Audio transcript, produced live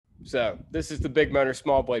So this is the Big Motor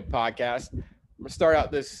Small Blade podcast. I'm going to start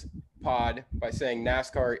out this pod by saying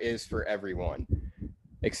NASCAR is for everyone,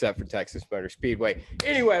 except for Texas Motor Speedway.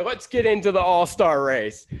 Anyway, let's get into the all-star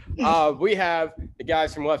race. We have the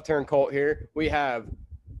guys from Left Turn Colt here. We have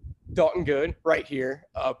Dalton Good right here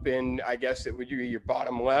up in, I guess it would be your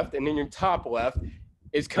bottom left. And then your top left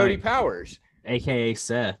is Cody Powers. AKA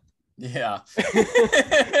Seth. Yeah.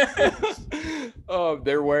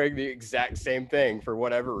 They're wearing the exact same thing for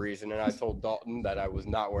whatever reason. And I told Dalton that I was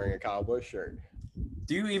not wearing a Kyle Busch shirt.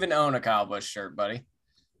 Do you even own a Kyle Busch shirt, buddy?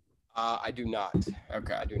 I do not.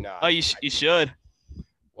 Okay. I do not. Oh, you should.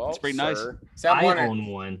 Well, it's pretty nice. So I own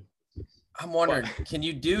one. I'm wondering, can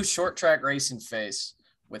you do short track racing face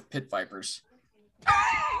with pit vipers?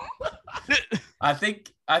 I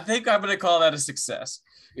think I'm gonna call that a success.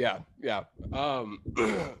 Yeah.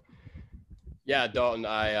 Yeah, Dalton,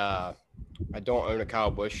 I don't own a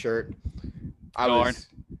Kyle Busch shirt. I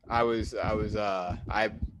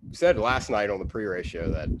said last night on the pre-race show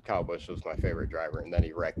that Kyle Busch was my favorite driver, and then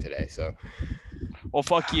he wrecked today. So, well,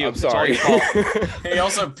 fuck you. I'm sorry. He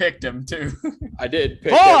also picked him too. I did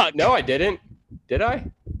pick him. No, I didn't. Did I?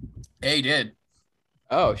 Yeah, he did.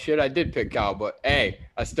 Oh shit, I did pick Kyle, but hey,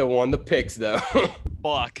 I still won the picks though.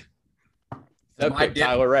 Fuck.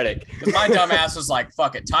 Tyler Reddick. My dumbass was like,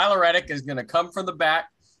 "Fuck it." Tyler Reddick is gonna come from the back,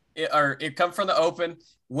 it come from the open,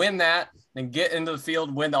 win that, then get into the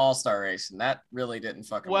field, win the All-Star race, and that really didn't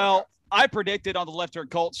fucking. Well, work out. I predicted on the Left Turn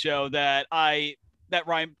Colt show that Tyler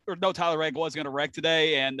Reddick was gonna wreck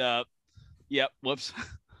today, and whoops.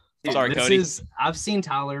 Sorry, Cody. I've seen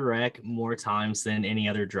Tyler wreck more times than any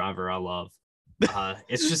other driver I love.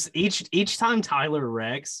 It's just each time Tyler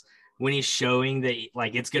wrecks, when he's showing that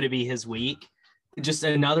like it's gonna be his week, just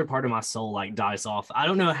another part of my soul like dies off. I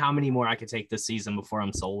don't know how many more I could take this season before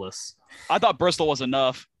I'm soulless. I thought Bristol was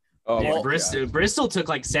enough. Oh, yeah, Bristol took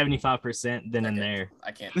like 75% then and there.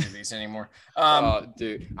 I can't do these anymore.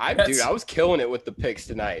 Dude, I was killing it with the picks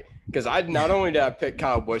tonight because not only did I pick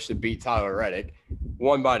Kyle Busch to beat Tyler Reddick,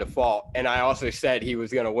 won by default, and I also said he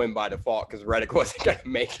was going to win by default because Reddick wasn't going to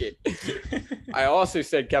make it. I also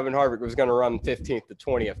said Kevin Harvick was going to run 15th to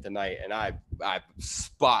 20th tonight, and I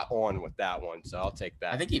spot on with that one, so I'll take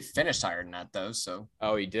that. I think he finished higher than that though. So.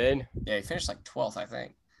 Oh, he did? Yeah, he finished like 12th, I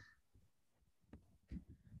think.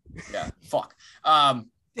 Yeah, fuck. Damn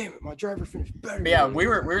it, my driver finished better. Yeah, we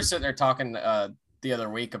were sitting there talking the other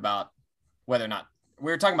week about whether or not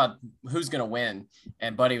we were talking about who's gonna win,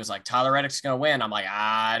 and Buddy was like, Tyler Reddick's gonna win. I'm like,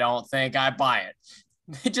 I don't think I buy it.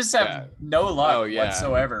 They just have no luck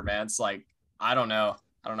whatsoever, man. It's like I don't know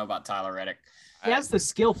about Tyler Reddick. He has the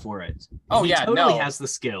skill for it. Oh, he totally has the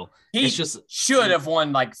skill. He should have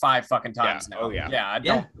won like 5 fucking times now. Oh yeah.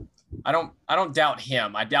 Yeah, I don't doubt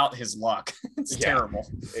him. I doubt his luck. It's terrible.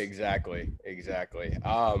 Exactly.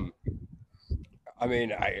 I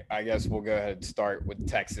mean, I guess we'll go ahead and start with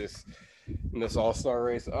Texas in this all-star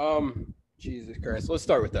race. Jesus Christ. Let's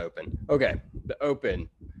start with the Open. Okay, the Open.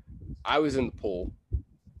 I was in the pool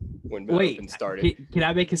when the Open started. Can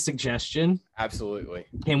I make a suggestion? Absolutely.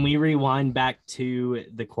 Can we rewind back to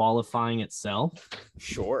the qualifying itself?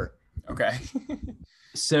 Sure. Okay.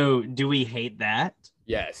 So, do we hate that?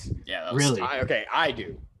 Yes. Yeah. Really? I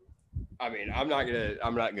do. I mean, I'm not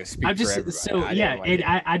gonna speak for everybody. So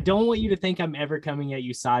I don't want you to think I'm ever coming at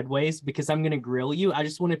you sideways because I'm gonna grill you. I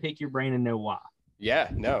just want to pick your brain and know why. Yeah.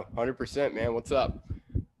 No. 100%, man. What's up?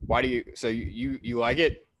 Why do you? So you like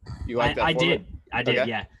it? You like that? I did. Okay.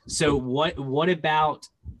 Yeah. So what about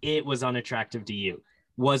it was unattractive to you?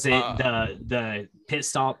 Was it the pit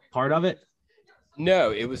stop part of it?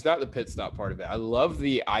 No, it was not the pit stop part of it. I love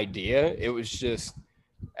the idea. It was just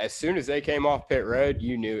as soon as they came off pit road,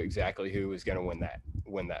 you knew exactly who was going to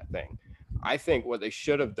win that thing. I think what they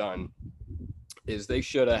should have done is they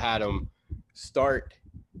should have had them start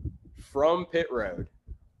from pit road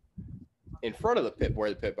in front of the pit where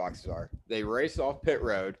the pit boxes are. They race off pit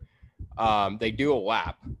road. They do a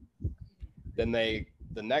lap. Then the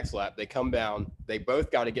next lap, they come down. They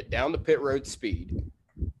both got to get down the pit road speed.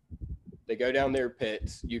 They go down their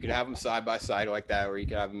pits. You can have them side by side like that, or you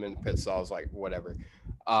can have them in the pit stalls, like whatever.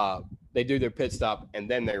 They do their pit stop, and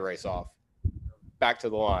then they race off back to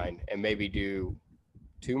the line and maybe do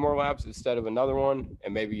 2 more laps instead of another one,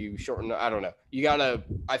 and maybe you shorten. I don't know.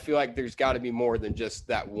 I feel like there's got to be more than just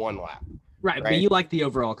that one lap. Right, but you like the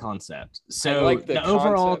overall concept. So like the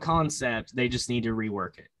overall concept, they just need to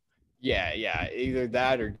rework it. Yeah, either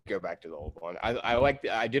that or go back to the old one.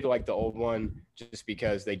 I did like the old one just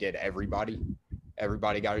because they did everybody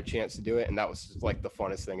got a chance to do it, and that was just like the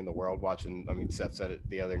funnest thing in the world watching. I mean, Seth said it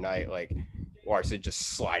the other night, like Larson just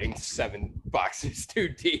sliding 7 boxes too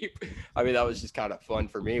deep. I mean, that was just kind of fun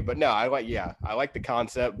for me. But no, I like the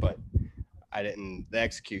concept, but the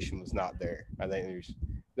execution was not there. I think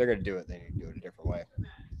they're going to do it. They need to do it a different way.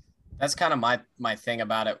 That's kind of my thing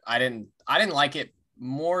about it. I didn't like it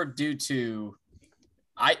more due to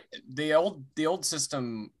the old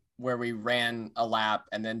system where we ran a lap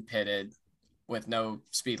and then pitted with no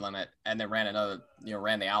speed limit and then ran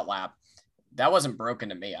the out lap. That wasn't broken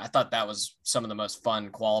to me. I thought that was some of the most fun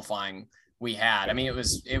qualifying we had. I mean, it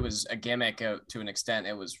was a gimmick to an extent.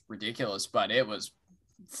 It was ridiculous, but it was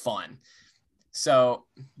fun. So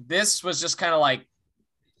this was just kind of like,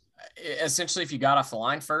 essentially, if you got off the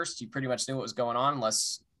line first, you pretty much knew what was going on,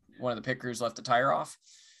 unless one of the pit crews left a tire off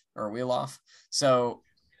or a wheel off. So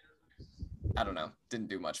I don't know. Didn't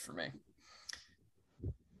do much for me.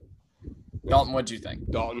 Dalton, what'd you think?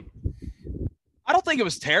 Dalton, I don't think it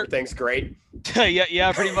was terrible. Everything's great.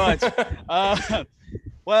 yeah, pretty much.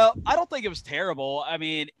 Well, I don't think it was terrible. I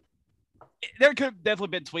mean, there could have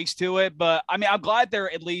definitely been tweaks to it, but I mean, I'm glad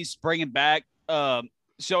they're at least bringing back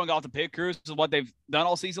showing off the pit crews and what they've done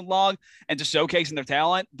all season long and just showcasing their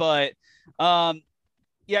talent. But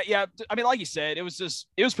yeah. I mean, like you said, it was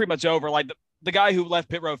pretty much over. Like the guy who left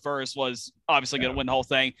pit road first was obviously going to win the whole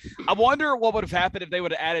thing. I wonder what would have happened if they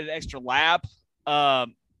would have added an extra lap. I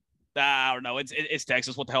don't know. It's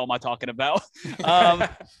Texas. What the hell am I talking about?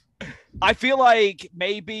 I feel like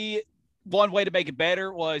maybe one way to make it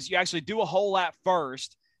better was you actually do a whole lap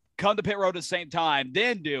first, come to pit road at the same time,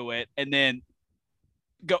 then do it, and then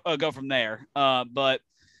go from there. But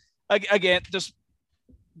again, just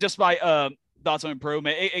my thoughts on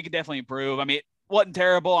improvement. It could definitely improve. I mean, it wasn't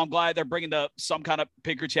terrible. I'm glad they're bringing some kind of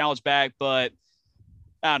pit crew challenge back, but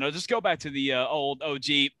I don't know. Just go back to the old OG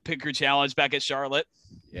pit crew challenge back at Charlotte.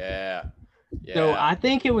 Yeah. So I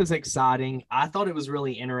think it was exciting. I thought it was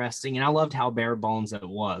really interesting, and I loved how bare bones it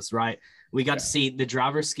was, right? We got to see the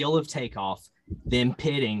driver's skill of takeoff, then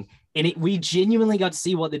pitting, and we genuinely got to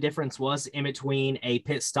see what the difference was in between a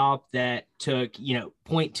pit stop that took,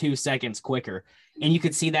 0.2 seconds quicker. And you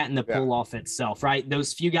could see that in the pull off itself, right?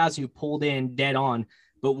 Those few guys who pulled in dead on,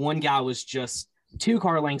 but one guy was just 2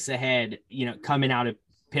 car lengths ahead, coming out of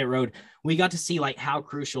pit road. We got to see like how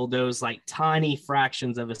crucial those like tiny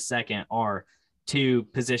fractions of a second are to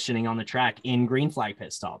positioning on the track in green flag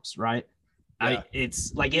pit stops, right? Yeah.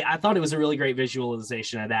 I thought it was a really great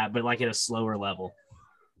visualization of that, but like at a slower level.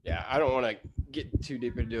 Yeah, I don't want to get too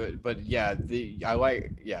deep into it, but I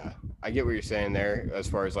get what you're saying there as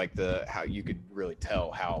far as like how you could really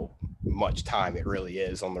tell how much time it really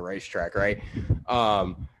is on the racetrack, right?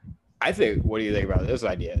 I think, what do you think about this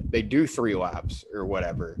idea? They do 3 laps or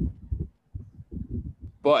whatever,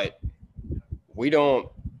 but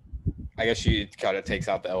I guess it kind of takes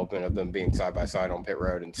out the element of them being side by side on pit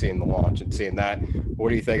road and seeing the launch and seeing that. What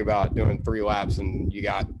do you think about doing 3 laps and you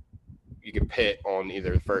can pit on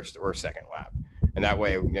either the first or second lap? And that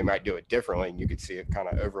way they might do it differently and you could see it kind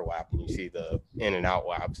of overlap and you see the in and out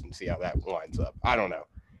laps and see how that lines up. I don't know.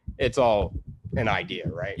 It's all an idea,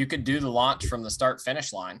 right? You could do the launch from the start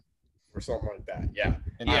finish line. Or something like that. Yeah.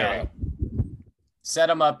 And set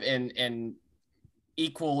them up in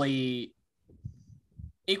equally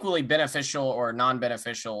beneficial or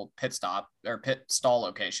non-beneficial pit stop or pit stall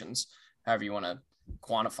locations, however you want to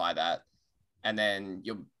quantify that. And then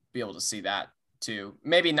you'll be able to see that too.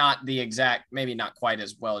 Maybe not quite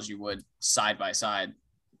as well as you would side by side,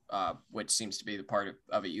 which seems to be the part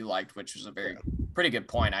of it you liked, which was a pretty good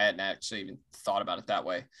point. I hadn't actually even thought about it that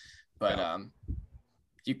way, but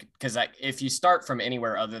because if you start from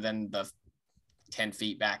anywhere other than the 10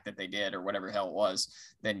 feet back that they did or whatever the hell it was,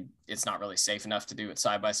 then it's not really safe enough to do it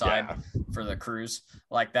side by side for the crews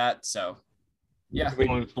like that. So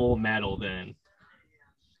going full metal then.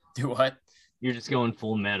 Do what? You're just going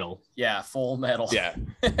full metal. Yeah, full metal. Yeah.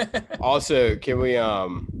 Also, can we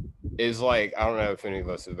is like, I don't know if any of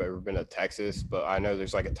us have ever been to Texas, but I know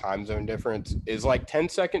there's like a time zone difference. Is like 10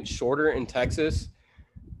 seconds shorter in Texas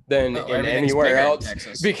than in anywhere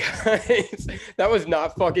else, because that was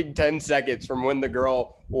not fucking 10 seconds from when the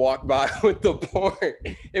girl walked by with the porn.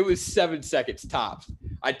 It was 7 seconds tops.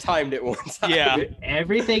 I timed it once. Yeah.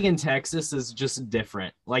 Everything in Texas is just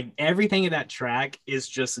different. Like everything in that track is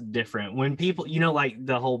just different. When people, like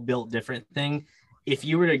the whole built different thing, if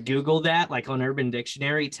you were to Google that, like on Urban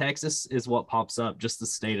Dictionary, Texas is what pops up, just the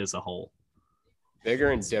state as a whole.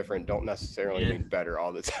 Bigger and different don't necessarily mean better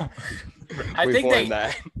all the time. I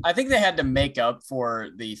think they had to make up for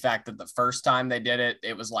the fact that the first time they did it,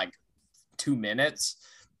 it was like 2 minutes.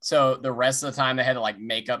 So the rest of the time they had to like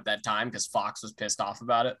make up that time because Fox was pissed off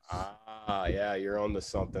about it. Yeah, you're on to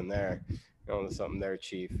something there. You're on to something there,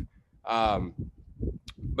 Chief.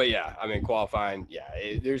 But yeah, I mean, qualifying,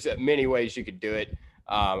 yeah, there's many ways you could do it.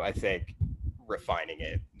 I think refining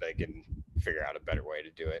it, they can figure out a better way to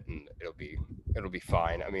do it, and it'll be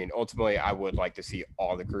fine. I mean, ultimately, I would like to see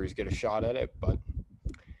all the crews get a shot at it, but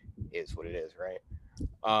it is what it is, right?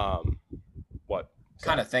 What?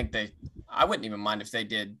 Kind of think I wouldn't even mind if they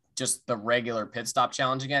did just the regular pit stop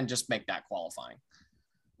challenge again, just make that qualifying.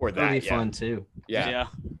 Or That'd that, be fun too. Yeah.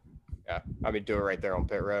 I mean, do it right there on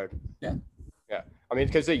pit road. Yeah. I mean,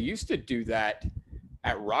 because they used to do that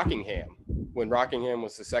at Rockingham when Rockingham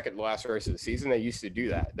was the second to last race of the season. They used to do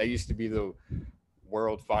that. They used to be the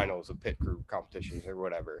world finals of pit crew competitions or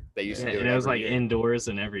whatever. They used to do it. And it was like year. Indoors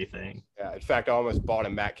and everything. Yeah. In fact, I almost bought a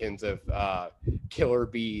Matkins of Killer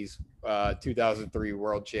Bees 2003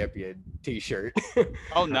 World Champion T-shirt.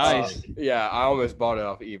 Oh, nice. Yeah, I almost bought it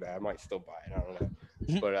off eBay. I might still buy it. I don't know.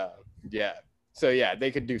 But yeah. So yeah,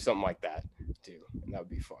 they could do something like that too, and that would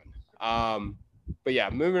be fun. But yeah,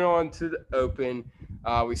 moving on to the Open,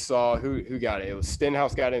 we saw who got it. It was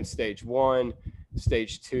Stenhouse got in stage 1.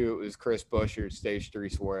 Stage 2, it was Chris Buescher. Stage 3,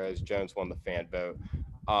 Suarez. Jones won the fan vote.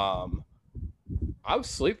 I was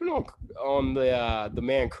sleeping on the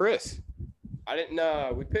man Chris. I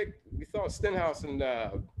didn't. We thought Stenhouse and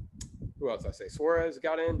who else? I say Suarez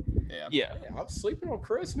got in. Yeah. I was sleeping on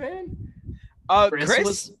Chris, man.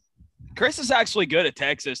 Chris is actually good at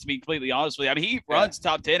Texas, to be completely honest with you. I mean, he runs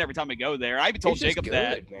top 10 every time we go there. I even told Jacob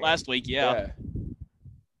that last week. Yeah.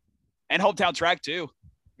 And hometown track too.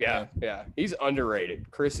 Yeah. He's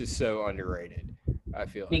underrated. Chris is so underrated. I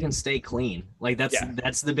feel he can stay clean. Like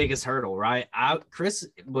that's the biggest hurdle, right? Chris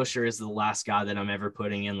Buescher is the last guy that I'm ever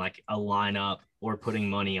putting in like a lineup or putting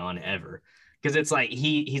money on ever, because it's like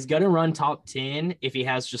he's gonna run top 10 if he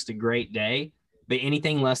has just a great day, but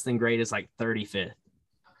anything less than great is like 35th.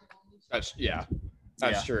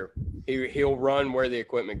 That's true. He'll run where the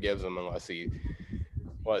equipment gives him unless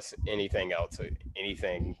anything else,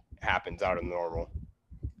 anything happens out of normal.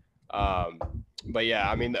 But yeah,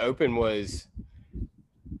 I mean, the Open was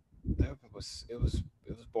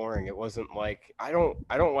boring. It wasn't like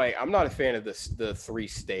I'm not a fan of the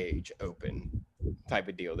 3-stage Open type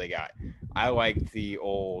of deal they got. I like the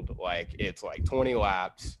old, like, it's like 20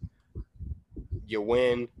 laps, you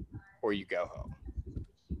win or you go home.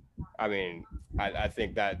 I mean, I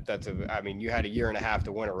think I mean, you had a year and a half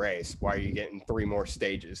to win a race. Why are you getting 3 more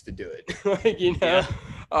stages to do it? Like, you know?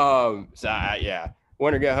 Yeah.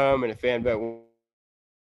 Winner go home and a fan vote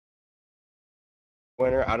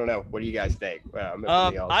winner. I don't know. What do you guys think?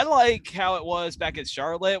 I like how it was back at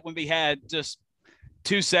Charlotte when we had just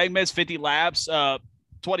 2 segments, 50 laps,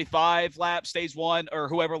 25 laps, stage 1, or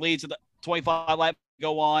whoever leads the 25 lap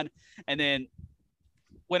go on, and then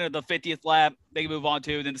winner the 50th lap, they move on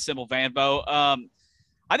to then the simple van vote.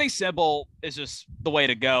 I think simple is just the way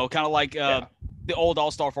to go, kind of like the old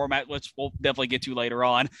all-star format, which we'll definitely get to later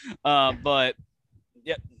on. But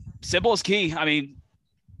yeah, simple is key. I mean,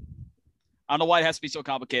 I don't know why it has to be so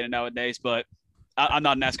complicated nowadays, but I'm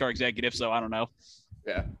not a NASCAR executive, so I don't know.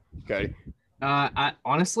 Yeah. Okay. I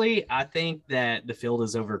think that the field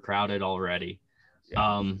is overcrowded already.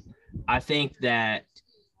 Yeah. I think that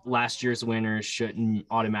last year's winners shouldn't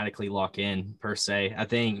automatically lock in per se. I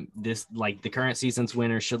think the current season's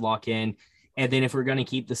winners should lock in. And then if we're going to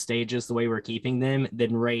keep the stages the way we're keeping them,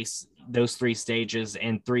 then race those 3 stages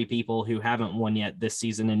and 3 people who haven't won yet this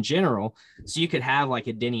season in general. So you could have like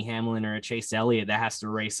a Denny Hamlin or a Chase Elliott that has to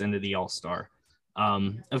race into the All-Star.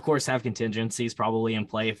 Of course, have contingencies probably in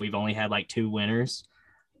play if we've only had like 2 winners.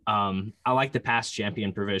 I like the past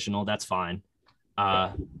champion provisional. That's fine.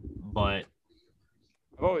 But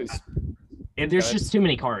there's just too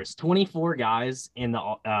many cars. 24 guys in the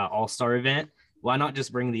All-Star event. Why not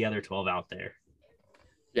just bring the other 12 out there?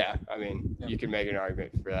 Yeah, I mean, you can make an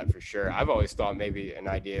argument for that for sure. I've always thought maybe an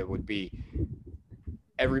idea would be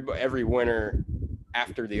every winner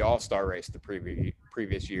after the All-Star race the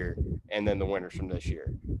previous year, and then the winners from this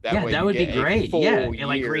year. That would be great. Yeah, and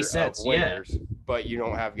like resets. Winners, but you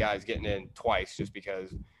don't have guys getting in twice just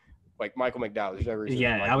because. Like Michael McDowell, there's no reason.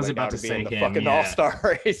 Yeah, I was about to say the fucking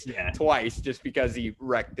All-Star race twice just because he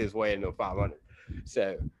wrecked his way into a 500.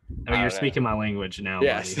 So, you're speaking my language now.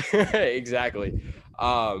 Yes, exactly.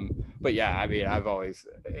 But yeah, I mean, I've always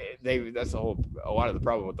that's a lot of the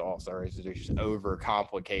problem with the All-Star race is they just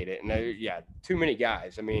overcomplicate it, and too many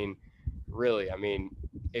guys. I mean, really,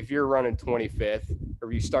 if you're running 25th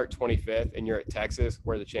or you start 25th and you're at Texas,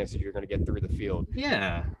 what are the chances you're going to get through the field?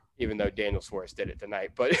 Yeah. Even though Daniel Suarez did it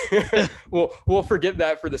tonight, but we'll forget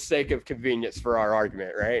that for the sake of convenience for our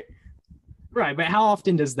argument, right? Right, but how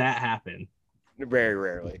often does that happen? Very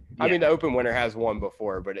rarely. Yeah. I mean, the Open winner has won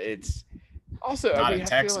before, but it's Also, Not I mean, in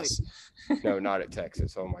I feel like Texas. no, not at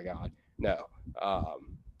Texas. Oh my God, no.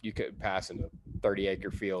 You could pass in a 30-acre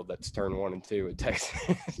field that's turn 1 and 2 in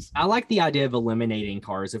Texas. I like the idea of eliminating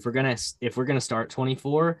cars. If we're gonna start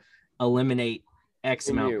 24, eliminate X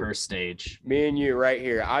And amount you. per stage. Me and you right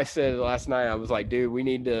here. I said last night, I was like, dude, we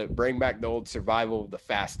need to bring back the old survival of the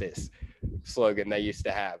fastest slogan they used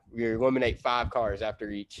to have. We eliminate 5 cars after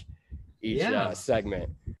each Yeah. segment.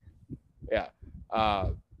 Yeah.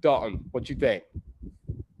 Dalton, what you think?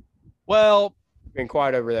 Well, Been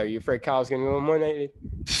quiet over there. You afraid Kyle's gonna go eliminated?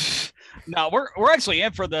 no, we're actually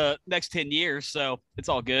in for the next 10 years, so it's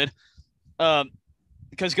all good.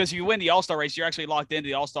 Because you win the All-Star race, you're actually locked into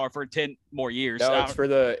the All-Star for 10 more years. No, it's for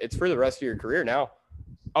the rest of your career now.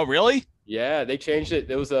 Oh, really? Yeah, they changed it.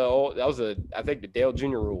 It was I think the Dale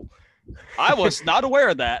Jr. rule. I was not aware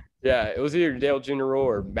of that. Yeah, it was either Dale Jr. rule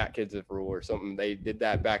or Matt Kenseth rule or something. They did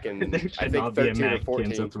that back in There I should think not be a 13 or Matt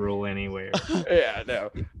 14. Kenseth rule anywhere. Yeah,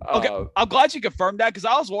 no. Okay, I'm glad you confirmed that because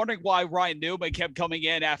I was wondering why Ryan Newman kept coming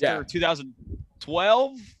in after Yeah.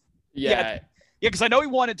 2012. Yeah, Yeah, because I know he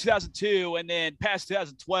won in 2002, and then past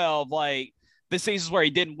 2012, like the seasons where he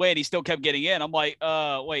didn't win, he still kept getting in. I'm like,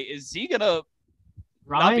 wait, is he gonna?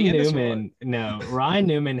 Ryan in this Ryan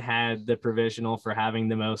Newman had the provisional for having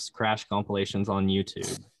the most crash compilations on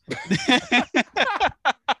YouTube.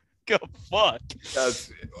 Go fuck.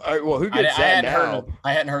 well, who gets that now?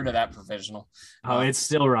 I hadn't heard of that provisional. Oh, it's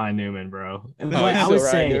still Ryan Newman, bro. it's I still would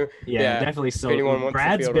Ryan say, Newman? Yeah. definitely If anyone still. wants to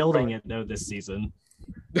Brad's field a building car. it though this season.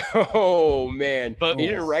 Oh man, But- he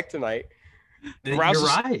didn't wreck tonight. You're Rouse is-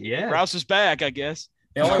 right. Yeah. Rouse is back, I guess.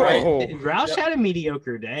 The only way Oh, Roush had a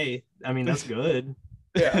mediocre day. I mean, that's good.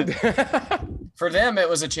 yeah. for them, it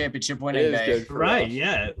was a championship winning It is day. good for Right. us.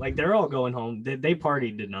 Yeah. Like they're all going home. They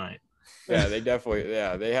partied tonight. Yeah, they definitely.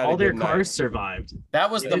 Yeah, they had All a their good cars night. survived. That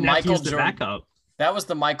was They the didn't have to Michael use the Jordan. backup. That was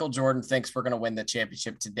the Michael Jordan thinks we're going to win the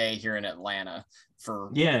championship today here in Atlanta for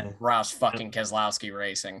Yeah. Roush fucking Keselowski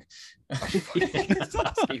Racing.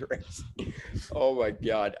 Keselowski race. Oh my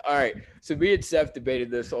God! All right, so me and Seth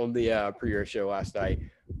debated this on the pre-air show last night.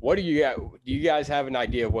 What do you got? Do you guys have an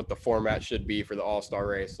idea of what the format should be for the All-Star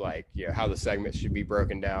race? Like, how the segments should be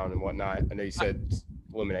broken down and whatnot. I know you said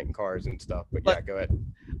eliminating cars and stuff, but yeah, go ahead.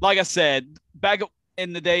 Like I said, back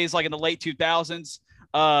in the days, like in the late 2000s,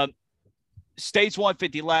 stage 1,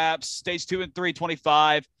 50 laps, stage 2 and 3,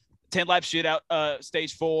 25, 10 lap shootout,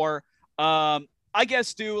 stage 4. I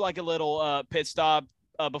guess do like a little pit stop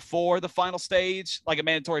before the final stage, like a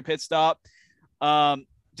mandatory pit stop.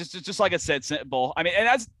 Just like I said, simple. I mean,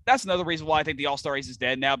 and that's another reason why I think the All-Star race is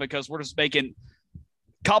dead now, because we're just making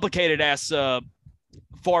complicated ass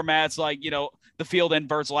formats, like, the field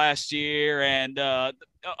inverts last year, and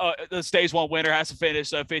the stage 1 winner has to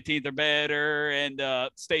finish 15th or better, and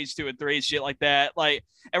stage 2 and 3 and shit like that. Like,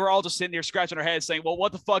 and we're all just sitting here scratching our heads saying, well,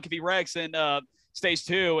 what the fuck if he wrecks in stage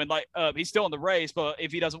 2 and like he's still in the race, but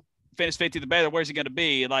if he doesn't finish 15th or better, where's he going to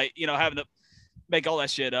be? Like, having to make all that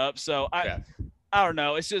shit up. So I don't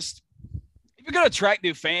know. It's just, if you're going to attract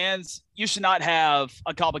new fans, you should not have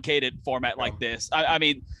a complicated format like this. I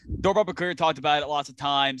mean, Doorbell McCreary talked about it lots of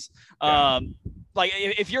times. Like,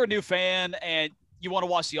 if you're a new fan and you want to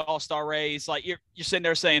watch the All-Star race, like you're sitting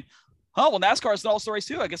there saying, oh, well, NASCAR is an All-Star race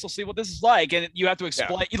too. I guess we'll see what this is like. And you have to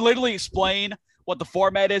explain, you literally explain what the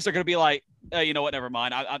format is. They're going to be like, you know what, never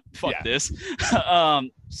mind. I fuck this.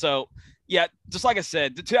 So yeah, just like I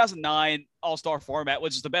said, the 2009 All-Star format,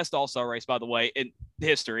 which is the best All-Star race, by the way, in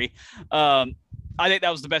history. I think that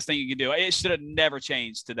was the best thing you could do. It should have never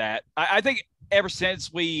changed to that. I think ever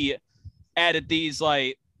since we added these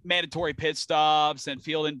like mandatory pit stops and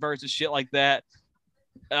field inverts and shit like that.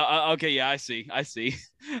 Okay, yeah, I see.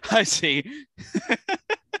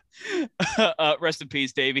 Rest in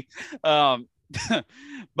peace, Davey.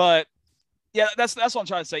 But yeah, that's what I'm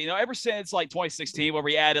trying to say. Ever since like 2016, where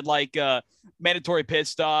we added like mandatory pit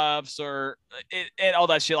stops and all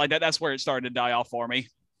that shit like that, that's where it started to die off for me.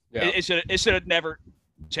 Yeah. It should have never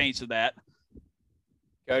changed to that.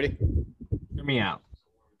 Cody, hear me out.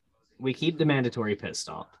 We keep the mandatory pit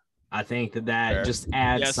stop. I think that just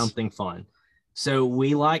adds something fun. So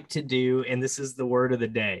we like to do, and this is the word of the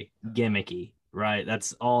day, gimmicky, right?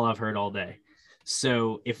 That's all I've heard all day.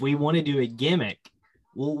 So if we want to do a gimmick,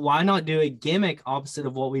 well, why not do a gimmick opposite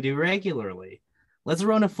of what we do regularly? Let's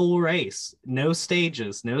run a full race. No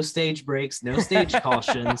stages, no stage breaks, no stage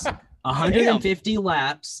cautions, 150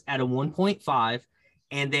 laps at a 1.5.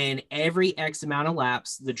 And then every X amount of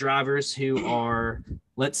laps, the drivers who are,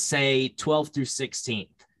 let's say, 12th through 16th,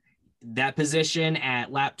 that position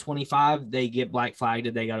at lap 25, they get black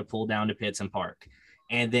flagged. They got to pull down to pits and park.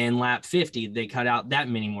 And then lap 50, they cut out that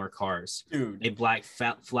many more cars. Dude. They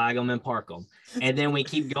flag them and park them. And then we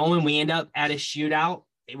keep going. We end up at a shootout.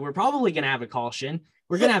 We're probably going to have a caution.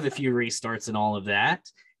 We're going to have a few restarts and all of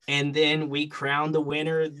that. And then we crown the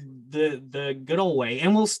winner the good old way.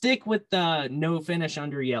 And we'll stick with the no finish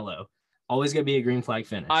under yellow. Always going to be a green flag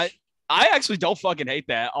finish. I actually don't fucking hate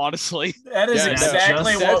that, honestly. That is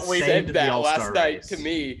exactly what we said did that last night to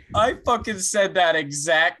me. I fucking said that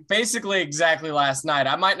basically exactly last night.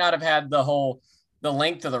 I might not have had the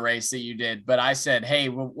length of the race that you did, but I said, hey,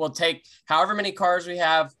 we'll take however many cars we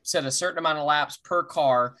have, set a certain amount of laps per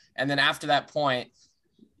car. And then after that point,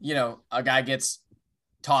 a guy gets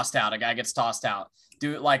tossed out.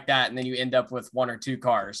 Do it like that. And then you end up with one or two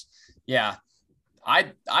cars. Yeah.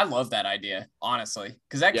 I love that idea, honestly,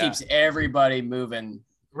 because that keeps everybody moving.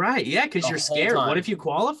 Right. Yeah. Because you're scared. What if you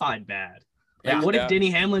qualified bad? Like, what if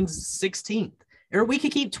Denny Hamlin's 16th? Or we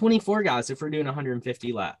could keep 24 guys if we're doing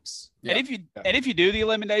 150 laps. Yeah. And if you do the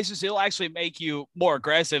eliminations, it'll actually make you more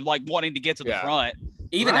aggressive, like wanting to get to the front.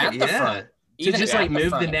 Even at the front. To just like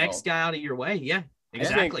move the next guy out of your way. Yeah.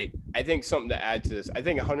 Exactly. I think something to add to this. I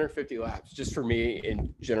think 150 laps, just for me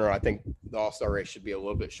in general, I think the All-Star race should be a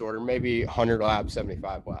little bit shorter, maybe 100 laps,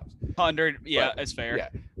 75 laps. 100, that's fair. Yeah,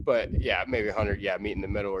 but maybe 100, meet in the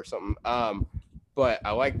middle or something. But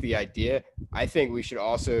I like the idea. I think we should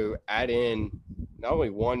also add in not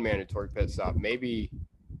only one mandatory pit stop, maybe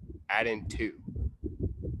add in two.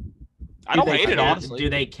 I don't hate it, honestly. Do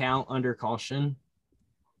they count under caution?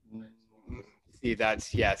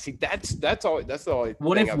 That's all. That's the only.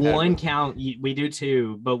 What if one count? We do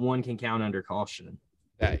two, but one can count under caution.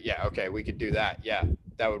 Okay, we could do that. Yeah,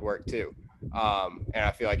 that would work too. And I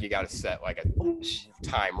feel like you got to set like a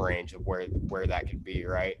time range of where that could be,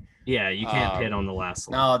 right? Yeah, you can't pit on the last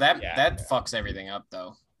one. No, that fucks everything up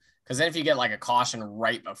though, because then if you get like a caution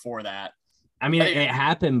right before that. I mean, it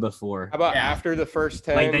happened before. How about after the first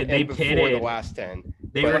 10 like they before pitted, the last 10?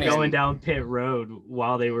 They were going down pit road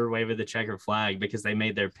while they were waving the checker flag because they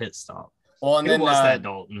made their pit stop. Well, and Who then was that,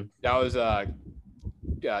 Dalton? That was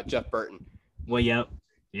Jeff Burton. Well, yep.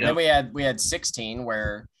 Then we had 16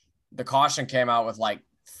 where the caution came out with like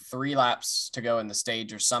 3 laps to go in the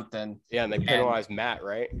stage or something. Yeah, and they penalized Matt,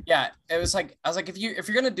 right? Yeah, it was like I was like, if you're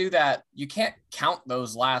gonna do that, you can't count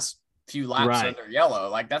those last few laps under yellow.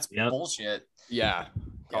 Like that's bullshit. Yeah.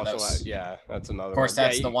 That's another. Of course,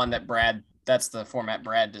 that's the one that that's the format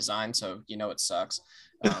Brad designed, so it sucks.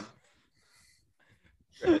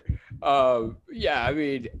 I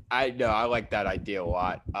mean, I like that idea a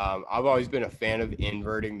lot. I've always been a fan of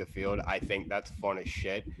inverting the field. I think that's fun as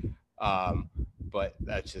shit. But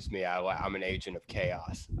that's just me. I'm an agent of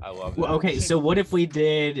chaos. I love that. Well, okay, so what if we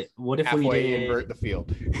did invert the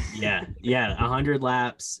field? Yeah, 100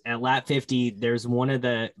 laps. At lap 50, there's one of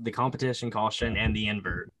the competition caution and the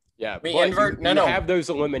invert. Yeah, we invert. You have those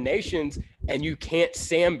eliminations, and you can't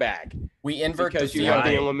sandbag. We invert because you have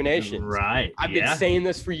the eliminations. Right. I've been saying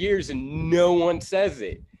this for years, and no one says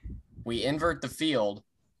it. We invert the field,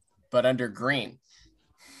 but under green.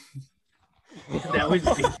 That would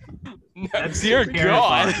be. Dear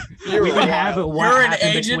God. We would have it. What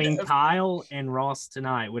happened between Kyle and Ross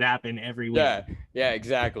tonight would happen every week. Yeah,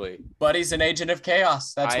 exactly. Buddy's an agent of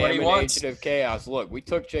chaos. That's what he wants. Agent of chaos. Look, we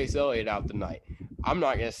took Chase Elliott out tonight. I'm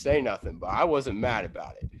not gonna say nothing, but I wasn't mad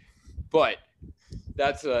about it. But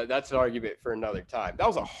that's an argument for another time. That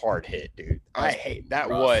was a hard hit, dude. I hate that.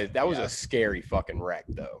 That was a scary fucking wreck,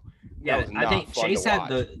 though. Yeah, I think Chase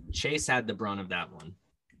had the brunt of that one.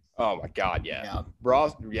 Oh my God, yeah.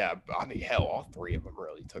 Ross, I mean, hell, all three of them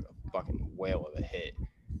really took a fucking whale of a hit.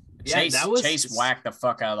 Yeah, Chase whacked the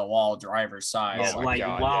fuck out of the wall, driver's side.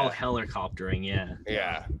 Yeah, while helicoptering, yeah.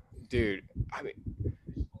 Yeah, dude. I mean,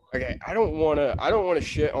 okay, I don't want to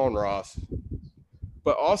shit on Ross,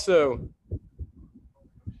 but also,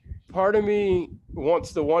 part of me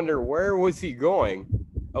wants to wonder where was he going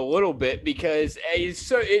a little bit, because it's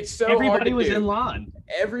so everybody was in line.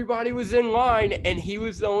 Everybody was in line, and he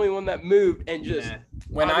was the only one that moved and just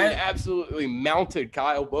absolutely mounted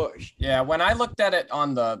Kyle Busch. Yeah, when I looked at it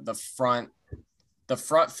on the front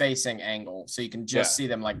facing angle, so you can just see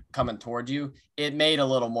them like coming toward you, it made a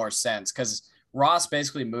little more sense because Ross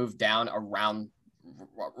basically moved down around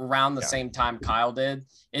the same time Kyle did.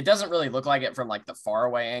 It doesn't really look like it from like the far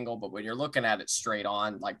away angle, but when you're looking at it straight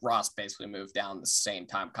on, like Ross basically moved down the same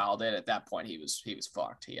time Kyle did. At that point, he was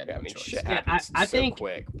fucked. He had no choice. Shit I think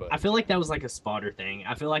quick, but I feel like that was like a spotter thing.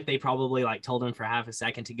 I feel like they probably like told him for half a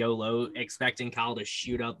second to go low, expecting Kyle to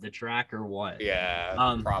shoot up the track or what. Yeah,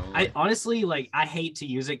 probably. I honestly I hate to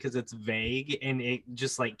use it because it's vague and it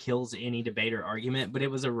just like kills any debate or argument, but it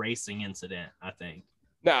was a racing incident, I think.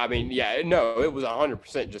 No, I mean, yeah, no, it was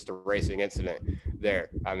 100% just a racing incident there.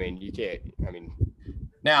 I mean, you can't. I mean,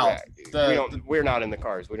 Now, we're not in the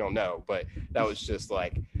cars. We don't know, but that was just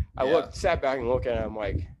like sat back and looked at it. I'm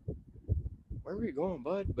like, where were you going,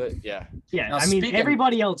 bud? But yeah. Yeah, Now, I mean,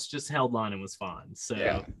 everybody else just held on and was fine. So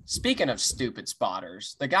Yeah. Speaking of stupid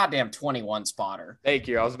spotters, the goddamn 21 spotter. Thank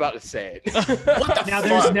you. I was about to say it. What the now fuck?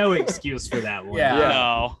 there's no excuse for that one. Yeah.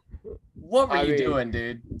 No. What were I you mean, doing,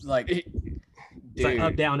 dude? Like, It's like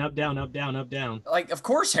up, down, up, down, up, down, up, down. like, of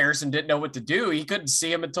course Harrison didn't know what to do. He couldn't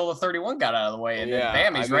see him until the 31 got out of the way, and Yeah,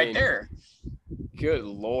 then bam, he's I right mean- there. Good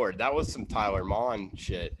Lord. That was some Tyler Mon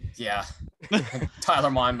shit. Yeah.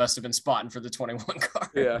 Tyler Mine must have been spotting for the 21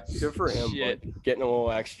 car. Yeah. Good for him. Shit. But getting a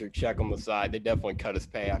little extra check on the side. They definitely cut his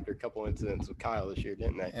pay after a couple incidents with Kyle this year,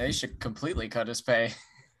 didn't they? Yeah, he should completely cut his pay.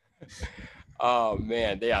 Oh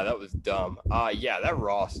man, yeah, that was dumb. Yeah, that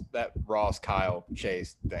Ross Kyle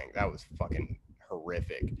chase thing, that was fucking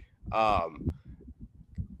horrific.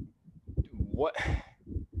 What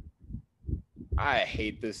I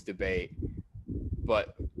hate this debate,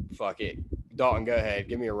 but fuck it. Dalton, go ahead.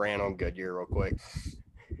 Give me a rant on Goodyear real quick.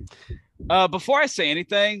 Before I say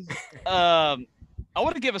anything, I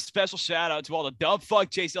want to give a special shout out to all the dumb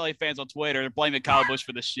fuck Chase Elliott fans on Twitter. They're blaming Kyle Busch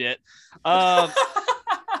for this shit.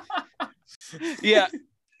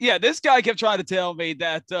 Yeah, this guy kept trying to tell me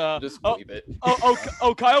that Just believe it.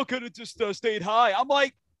 Kyle could have just stayed high. I'm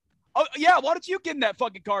like, oh yeah, why don't you get in that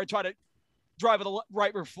fucking car and try to drive with a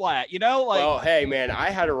right rear flat? You know, like. Well, hey man, I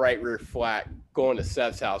had a right rear flat going to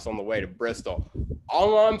Seth's house on the way to Bristol.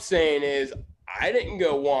 All I'm saying is I didn't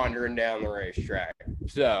go wandering down the racetrack.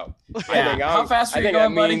 So How fast were you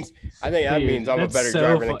going, buddy? I think that Dude, means I'm a that's better so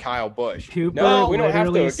driver than fu- Kyle Busch. Cooper No, we don't have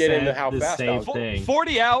to literally get into said how the fast I same was. thing.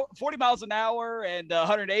 40 miles an hour and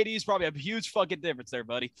 180 is probably a huge fucking difference there,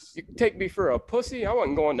 buddy. You take me for a pussy? I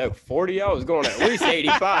wasn't going no 40. I was going at least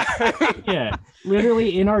 85. Yeah,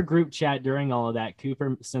 literally in our group chat during all of that,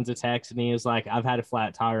 Cooper sends a text and he was like, "I've had a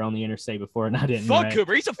flat tire on the interstate before, and I didn't." Fuck wreck."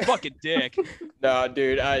 Cooper, he's a fucking dick. No,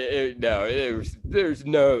 dude. There's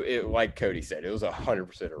no. Like Cody said, it was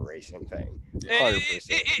 100% a racing thing. 100%.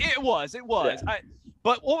 It was. Yeah.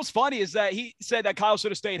 But what was funny is that he said that Kyle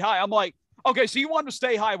should have stayed high. I'm like, okay, so you want him to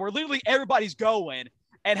stay high where literally everybody's going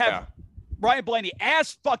and have Ryan Blaney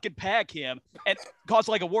ass fucking pack him and cause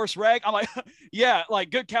like a worse wreck. I'm like, yeah,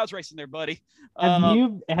 like good couch racing there, buddy.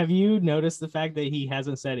 Have you noticed the fact that he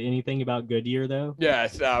hasn't said anything about Goodyear though?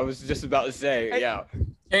 Yes, I was just about to say. Yeah.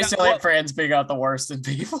 Chase Elliott fans being out the worst in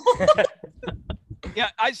people. Yeah,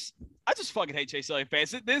 I just fucking hate Chase Elliott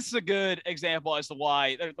fans. This is a good example as to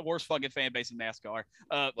why they're the worst fucking fan base in NASCAR.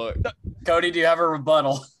 Look, Cody, do you have a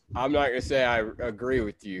rebuttal? I'm not gonna say I agree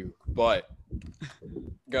with you, but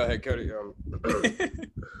go ahead, Cody.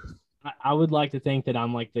 I would like to think that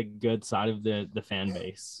I'm like the good side of the fan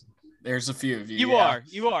base. There's a few of you. You are.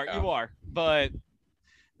 But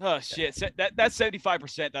oh shit, that's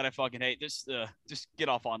 75% that I fucking hate. Just get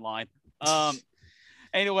off online.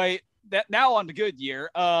 Anyway, that now on to Goodyear.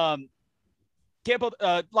 Campbell,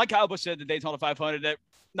 like Kyle Busch said, the Daytona 500, that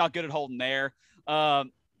not good at holding there.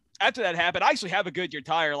 After that happened, I actually have a Goodyear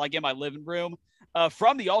tire like in my living room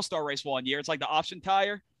from the All-Star race one year. It's like the option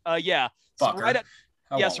tire. Yeah. Fucker. So right at,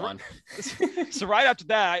 I yeah, want so, one. so right after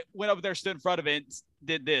that, I went over there, stood in front of it, and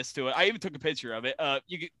did this to it. I even took a picture of it.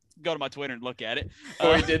 You can go to my Twitter and look at it.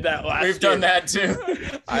 We did that last We've done that too.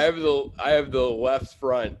 I have the left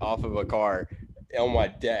front off of a car on my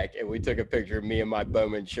deck, and we took a picture of me in my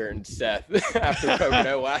Bowman shirt and Seth after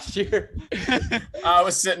Pocono last year. I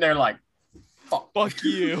was sitting there like, fuck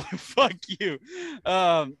you. Fuck you.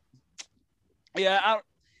 Yeah,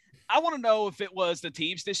 I want to know if it was the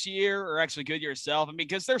teams this year or actually Goodyear itself. I mean,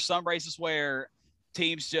 because there's some races where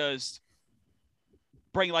teams just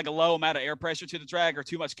bring like a low amount of air pressure to the track or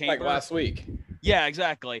too much camber. Like last week. Yeah,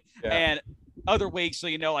 exactly. Yeah. And other weeks, so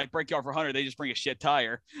like Brickyard for 100, they just bring a shit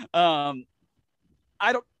tire. It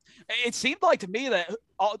seemed like to me that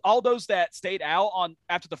all those that stayed out on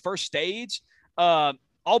after the first stage, all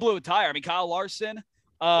blew a tire. I mean, Kyle Larson,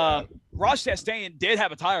 Raj Chastain did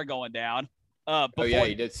have a tire going down. Before,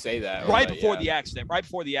 he did say that. Before the accident.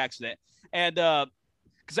 And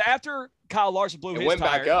because after Kyle Larson blew his went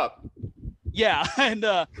tire. back up. Yeah. And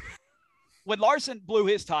when Larson blew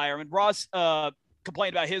his tire and Ross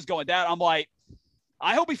complained about his going down, I'm like,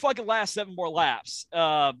 I hope he fucking lasts 7 more laps.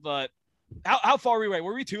 But how far were we away?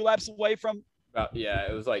 Were we 2 laps away from?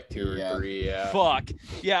 It was like 2 or 3. Yeah. Fuck.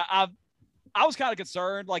 Yeah. I was kind of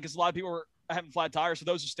concerned, like, because a lot of people were having flat tires, so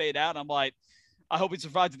those who stayed out. I'm like, I hope he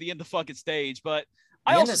survived to the end of the fucking stage. But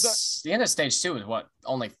the end of stage 2 is what?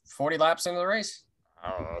 Only 40 laps into the race? I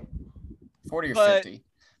don't know. 40 or 50?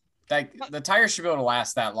 Like the tires should be able to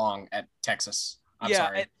last that long at Texas. I'm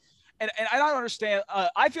sorry. And I don't understand.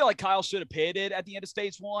 I feel like Kyle should have pitted at the end of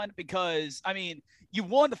stage 1 because, I mean, you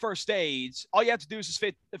won the first stage. All you have to do is just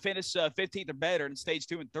finish 15th or better in stage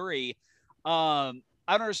 2 and 3. I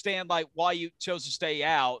don't understand like why you chose to stay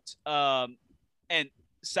out and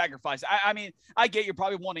sacrifice. I mean, I get you're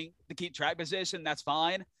probably wanting to keep track position. That's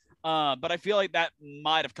fine. But I feel like that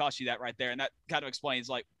might have cost you that right there. And that kind of explains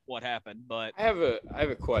like what happened. But I have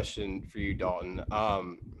a question for you, Dalton.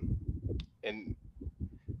 And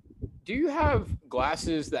do you have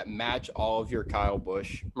glasses that match all of your Kyle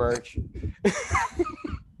Busch merch?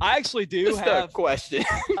 I actually do Just have a question.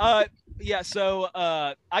 Yeah, so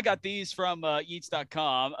I got these from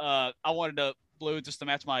Yeats.com. I wanted a blue just to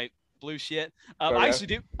match my blue shit. Okay. I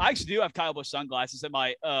actually do have Kyle Busch sunglasses in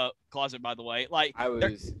my closet, by the way. Like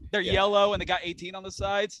they're yeah. yellow and they got 18 on the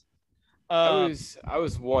sides. I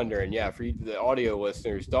was wondering, yeah, for you, the audio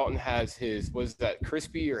listeners, Dalton has his, was that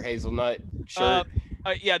crispy or hazelnut shirt?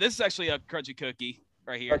 Yeah, this is actually a crunchy cookie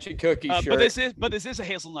right here. Crunchy cookie shirt. But this is a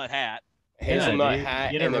hazelnut hat. Hazelnut dude.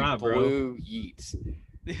 hat Get it and then right, bro. blue Yeats.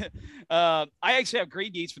 I actually have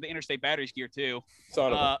green Yeats for the interstate batteries gear too.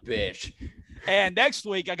 Son of a bitch. And next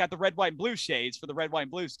week I got the red, white, and blue shades for the red, white,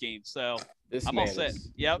 and blue scheme. So This I'm man all set. is,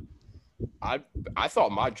 Yep. I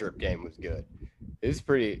thought my drip game was good. It's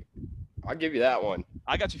pretty. I'll give you that one.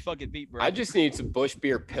 I got you fucking beat, bro. I just need some Bush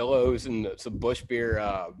Beer pillows and some Bush Beer,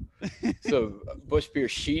 some Bush Beer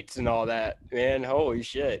sheets and all that. Man, holy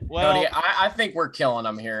shit! well, Cody, I think we're killing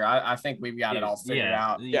them here. I think we've got it all figured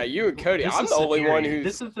out. Yeah, you and Cody. This I'm is the only one superior.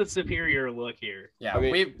 who's. This is the superior look here. Yeah, I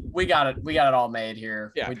mean- we got it. We got it all made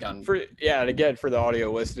here. Yeah, we done. And again for the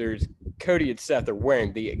audio listeners, Cody and Seth are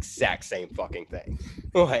wearing the exact same fucking thing.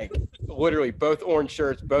 Like literally both orange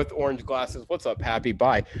shirts, both orange glasses. What's up, Happy?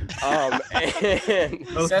 Bye. And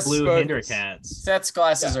Both Seth's blue both- Hendrick hats. Seth's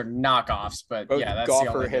glasses are knockoffs, but both yeah, that's the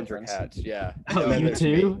golfer only Hendrick difference. hats. Yeah. Oh, And then you there's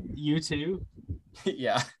too? me. You too?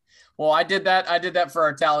 Yeah. Well, I did that for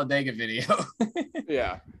our Talladega video.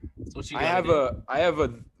 Yeah. That's what you I have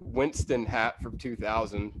a Winston hat from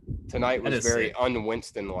 2000. Tonight That was is very sick.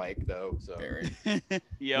 un-Winston like though. So Very.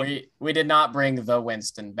 yep. We did not bring the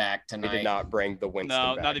Winston back we tonight. did not bring the Winston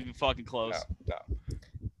No, back. not even fucking close. No.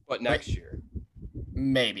 But next year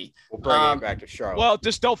Maybe. we'll bring it back to Charlotte. Well,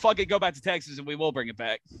 just don't fucking go back to Texas and we will bring it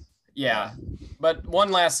back. Yeah. But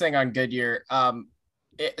one last thing on Goodyear.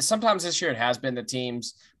 Sometimes this year it has been the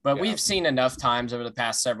teams, but Yeah. we've seen enough times over the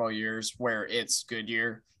past several years where it's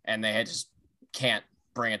Goodyear and they just can't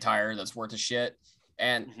bring a tire that's worth a shit.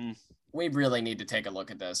 And Mhm. we really need to take a look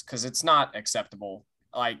at this because it's not acceptable.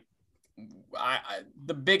 Like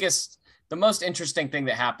the most interesting thing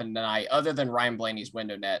that happened tonight, other than Ryan Blaney's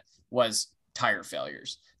window net, was tire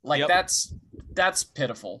failures. Like Yep. that's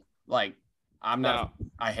pitiful. Like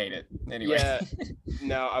I hate it. Anyway. Yeah.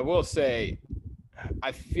 Now I will say,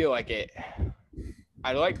 I feel like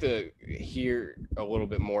I'd like to hear a little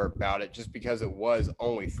bit more about it just because it was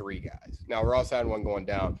only 3 guys. Now Ross had one going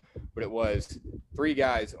down, but it was 3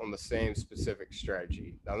 guys on the same specific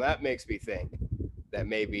strategy. Now that makes me think that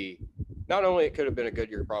maybe not only it could have been a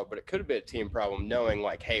Goodyear problem, but it could have been a team problem knowing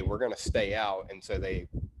like, hey, we're going to stay out. And so they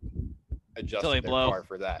adjusted they their blow. car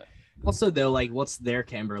for that. Also, though, like, what's their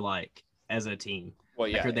camber like as a team? Well,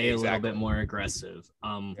 Like, yeah, are they a little exactly. bit more aggressive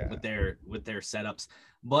Yeah. with their setups?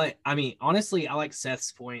 But I mean, honestly, I like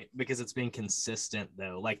Seth's point because it's been consistent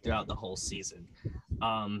though, like throughout the whole season.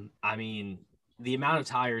 I mean, the amount of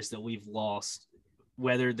tires that we've lost,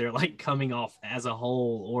 whether they're like coming off as a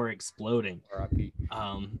whole or exploding, RIP.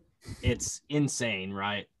 it's insane,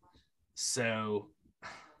 right? So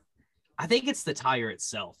I think it's the tire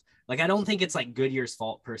itself. Like, I don't think it's like Goodyear's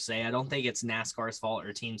fault per se. I don't think it's NASCAR's fault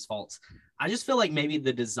or team's faults. I just feel like maybe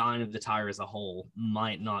the design of the tire as a whole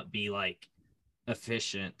might not be like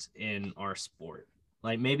efficient in our sport.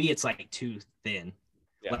 Like maybe it's like too thin,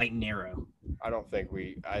 Yeah. like narrow. I don't think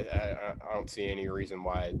I don't see any reason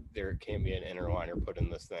why there can't be an interliner put in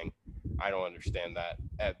this thing. I don't understand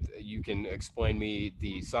that. You can explain me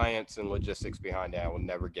the science and logistics behind it. I will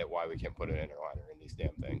never get why we can't put an interliner in these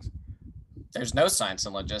damn things. There's no science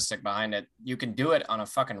and logistic behind it. You can do it on a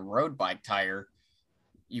fucking road bike tire.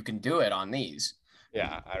 You can do it on these.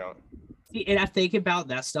 Yeah, I don't. See, and I think about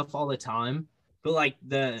that stuff all the time, but like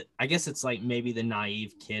I guess it's like maybe the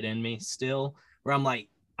naive kid in me still, where I'm like,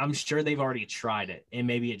 I'm sure they've already tried it and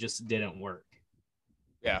maybe it just didn't work.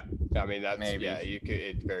 Yeah, I mean that's Maybe. yeah. You could.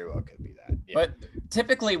 It very well could be that. Yeah. But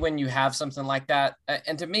typically when you have something like that,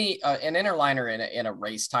 and to me, an interliner in a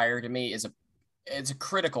race tire to me it's a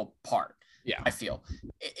critical part. Yeah. I feel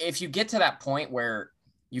if you get to that point where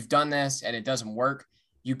you've done this and it doesn't work,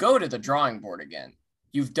 you go to the drawing board again.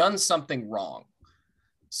 you've done something wrong.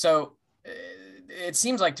 So it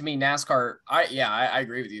seems like to me NASCAR, I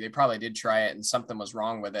agree with you. They probably did try it and something was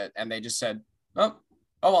wrong with it. And they just said, oh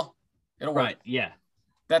well, it'll work. Right. Yeah.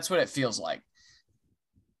 That's what it feels like.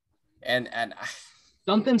 And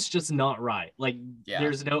something's just not right. Like, yeah.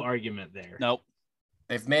 There's no argument there. Nope.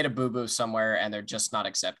 They've made a boo-boo somewhere and they're just not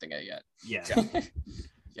accepting it yet. Yeah.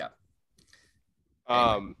 Yeah.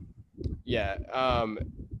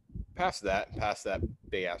 Past that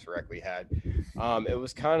big ass wreck we had, it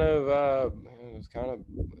was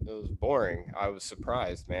boring. I was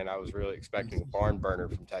surprised, man. I was really expecting a barn burner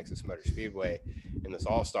from Texas Motor Speedway in this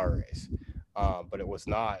all-star race, but it was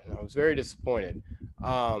not, and I was very disappointed.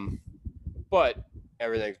 But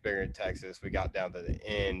everything's bigger in Texas. We got down to the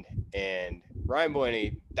end, and Ryan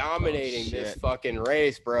Blaney dominating this fucking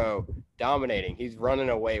race, bro. Dominating. He's running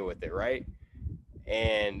away with it, right?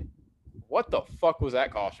 And what the fuck was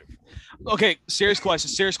that caution for? Okay, serious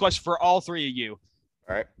question for all three of you.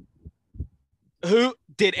 All right. Who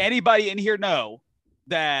did anybody in here know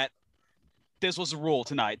that this was a rule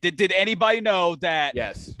tonight? Did anybody know that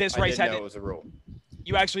this race had it was a rule?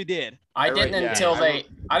 You actually did. I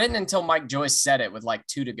didn't until Mike Joyce said it with like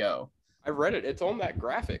 2 to go. I read it. It's on that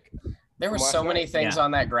graphic. There were so many things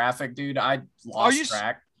on that graphic, dude. I lost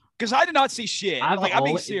track. Because I did not see shit. I'm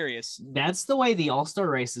being serious. That's the way the All-Star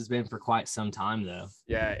race has been for quite some time, though.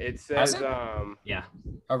 Yeah, it says. Yeah.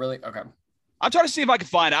 Oh, really? Okay. I'm trying to see if I can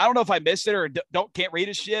find it. I don't know if I missed it or can't read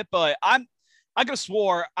his shit, but I could have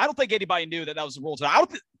swore. I don't think anybody knew that was the rule tonight. I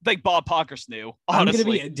don't think Bob Pockers knew.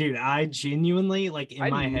 Honestly, dude. I genuinely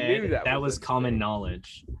my head that was common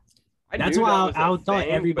knowledge. That's why I thought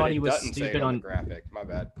everybody was stupid on the graphic. My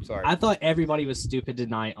bad. Sorry. I thought everybody was stupid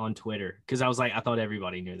tonight on Twitter because I was like, I thought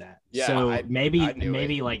everybody knew that. Yeah. So maybe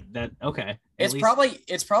it. like that. Okay. It's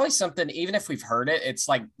probably something. Even if we've heard it, it's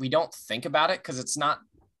like we don't think about it because it's not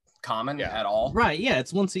common at all. Right. Yeah.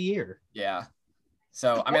 It's once a year. Yeah.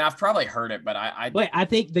 So I mean, I've probably heard it, but I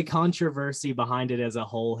think the controversy behind it as a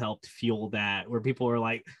whole helped fuel that, where people were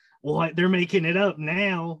like, "What? They're making it up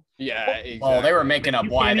now." Yeah, exactly. Well, they were making up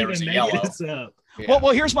why there was a yellow. Yeah.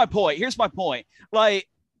 Well, here's my point. Like,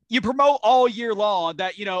 you promote all year long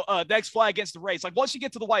that, next flag against the race. Like, once you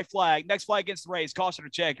get to the white flag, next flag against the race, caution or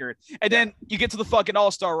checkered. And then you get to the fucking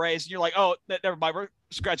all-star race, and you're like, oh, never mind, we're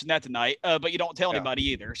scratching that tonight. But you don't tell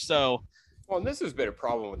anybody either. So, well, and this has been a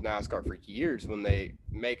problem with NASCAR for years when they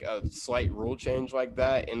make a slight rule change like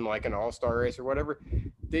that in like an all-star race or whatever.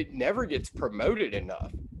 It never gets promoted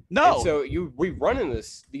enough. No. And so we run in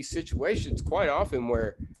these situations quite often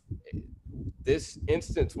where this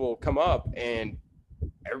instance will come up and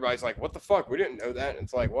everybody's like, what the fuck? We didn't know that. And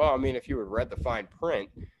it's like, well, I mean, if you had read the fine print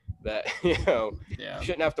that, you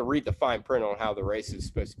shouldn't have to read the fine print on how the race is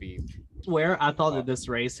supposed to be. Where I thought that this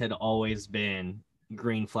race had always been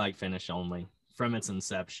green flag finish only from its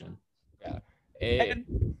inception. Yeah.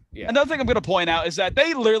 Another thing I'm going to point out is that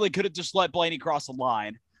they literally could have just let Blaney cross the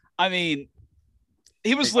line. I mean,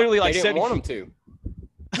 he was literally like, they didn't want him to.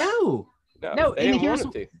 No. They didn't want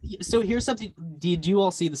him to. So here's something. Did you all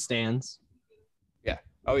see the stands? Yeah.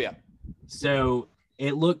 Oh yeah. So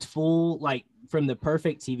it looked full, like from the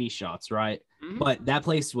perfect TV shots, right? Mm-hmm. But that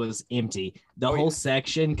place was empty. The whole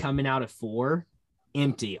section coming out of 4,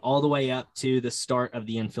 empty, all the way up to the start of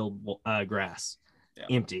the infield grass,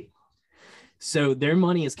 empty. So their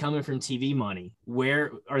money is coming from TV money.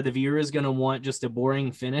 Where are the viewers going to want just a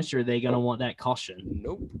boring finish, or are they going to want that caution?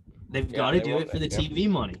 Nope. They've got to do it for the TV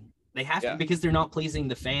money. They have to, because they're not pleasing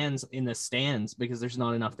the fans in the stands because there's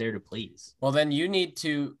not enough there to please. Well, then you need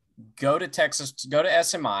to go to Texas, go to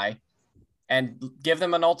SMI and give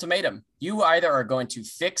them an ultimatum. You either are going to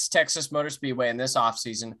fix Texas Motor Speedway in this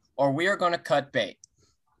offseason, or we are going to cut bait.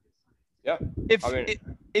 Yeah. If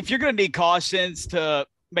you're going to need cautions to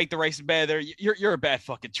make the race better, you're a bad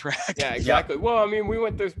fucking track. Yeah, exactly. Well, I mean, we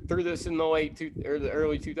went through this in the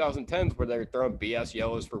early 2010s where they were throwing BS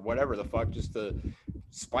yellows for whatever the fuck just to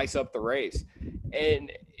spice up the race.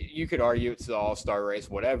 And you could argue it's the all-star race,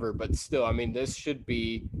 whatever, but still, I mean, you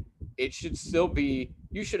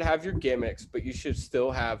should have your gimmicks, but you should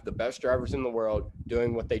still have the best drivers in the world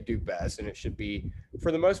doing what they do best. And it should be,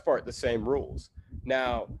 for the most part, the same rules.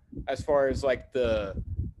 Now, as far as like the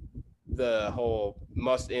whole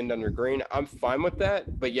must end under green, I'm fine with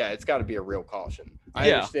that, but yeah, it's got to be a real caution.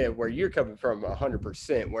 I understand where you're coming from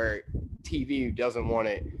 100%, where TV doesn't want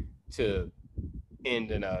it to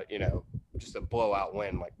end in a just a blowout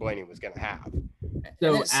win like Blaney was going to have.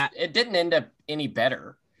 So it didn't end up any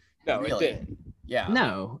better. No, really. It didn't. Yeah.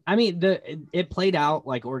 No, I mean it played out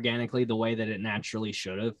like organically the way that it naturally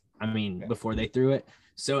should have. I mean, before they threw it.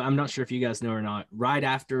 So I'm not sure if you guys know or not. Right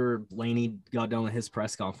after Blaney got done with his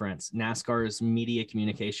press conference, NASCAR's media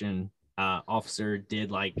communication officer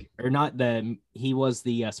did he was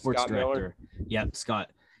the sports Scott director. Miller? Yep,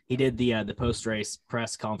 Scott. He did the post race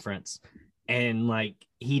press conference, and like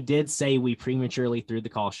he did say we prematurely threw the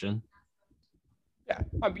caution.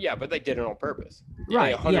 Yeah, but they did it on purpose.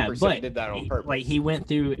 Right. They 100% but did that on purpose. Like he went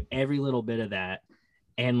through every little bit of that,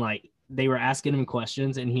 and like they were asking him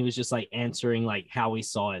questions, and he was just like answering like how he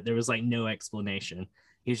saw it. There was like no explanation.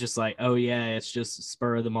 He was just like, "Oh yeah, it's just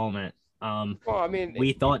spur of the moment." Well, I mean,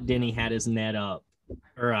 We thought Denny had his net up,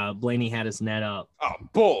 or Blaney had his net up. oh,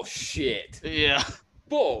 bullshit. Yeah.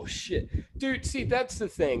 Bullshit. Dude, see, that's the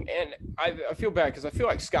thing. And I feel bad because I feel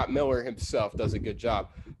like Scott Miller himself does a good job.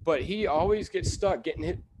 But he always gets stuck getting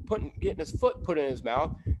his foot put in his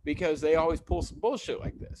mouth because they always pull some bullshit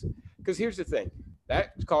like this. Because here's the thing.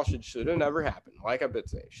 That caution should have never happened. Like I've been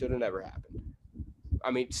saying, should have never happened.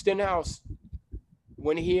 I mean, Stenhouse,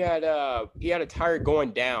 when he had a tire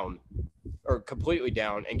going down or completely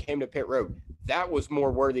down and came to pit road, that was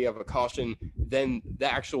more worthy of a caution than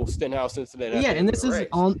the actual Stenhouse incident. Yeah, and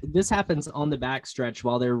this happens on the backstretch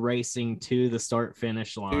while they're racing to the start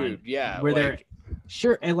finish line. Dude, yeah, where they're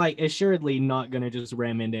assuredly not gonna just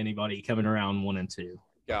ram into anybody coming around 1 and 2.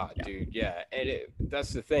 God, yeah. Dude, yeah, and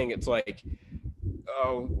that's the thing. It's like,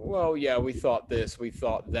 oh well, yeah, we thought this, we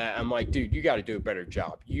thought that. I'm like, dude, you got to do a better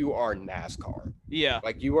job. You are NASCAR. Yeah,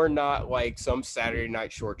 like you are not like some Saturday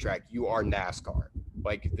night short track. You are NASCAR.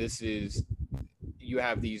 Like this is. You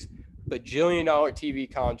have these bajillion-dollar TV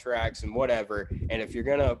contracts and whatever, and if you're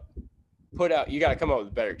gonna put out, you got to come up with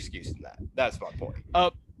a better excuse than that. That's my point.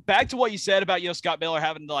 Back to what you said about Scott Miller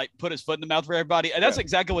having to like put his foot in the mouth for everybody, and that's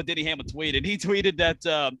exactly what Denny Hamlin tweeted. He tweeted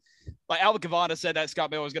that like Albert Cavana said that Scott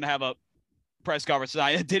Miller was going to have a press conference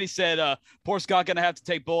tonight, and Denny said, "Poor Scott going to have to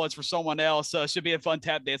take bullets for someone else. Should be a fun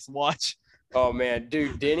tap dance to watch." Oh man,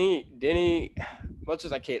 dude, Denny. Much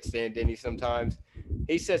as I can't stand Denny sometimes.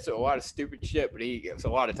 He says a lot of stupid shit, but a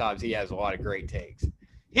lot of times he has a lot of great takes.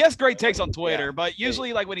 He has great takes on Twitter, but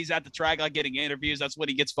usually like when he's at the track, like getting interviews, that's when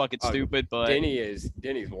he gets fucking stupid. But Denny's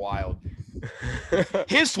wild.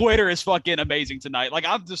 His Twitter is fucking amazing tonight. Like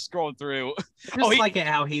I'm just scrolling through. Like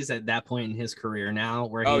how he's at that point in his career now,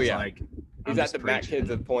 where he's like, he's at the back to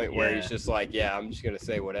the point where he's just like, yeah, I'm just gonna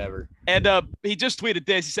say whatever. And he just tweeted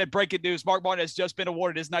this. He said, "Breaking news: Mark Martin has just been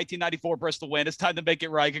awarded his 1994 Bristol win. It's time to make it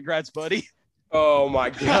right. Congrats, buddy." Oh my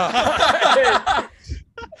god.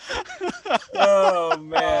 Oh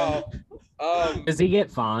man. Does he get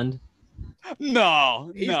fined?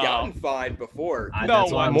 No, he's gotten fined before.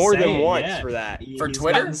 More than once for that. For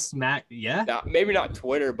Twitter? No, maybe not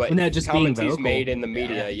Twitter, but just comments he's made in the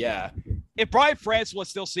media. Yeah. If Brian France was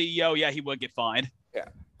still CEO, he would get fined. Yeah.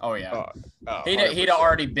 Oh yeah. He'd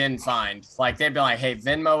already been fined. Like they'd be like, "Hey,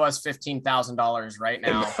 Venmo us $15,000 right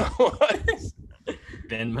now."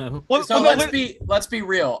 Venmo. So let's be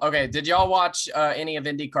real. Okay, did y'all watch any of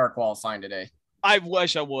IndyCar qualifying today? I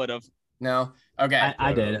wish I would have. No. Okay.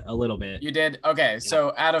 I did a little bit. You did? Okay. Yeah.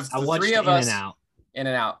 So out of the three of us, in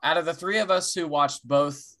and out. Out of the three of us who watched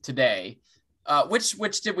both today,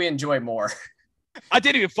 which did we enjoy more? I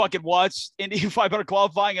didn't even fucking watch Indy 500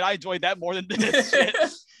 qualifying, and I enjoyed that more than this shit.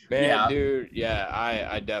 Man, dude,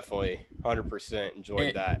 I definitely 100%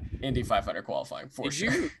 enjoyed that. Indy 500 qualifying for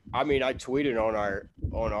sure. I tweeted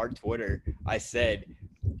on our Twitter. I said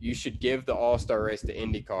you should give the All-Star race to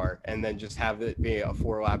IndyCar and then just have it be a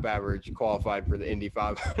 4-lap average qualified for the Indy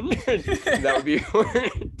 500. That would be more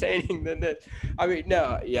entertaining than this. I mean,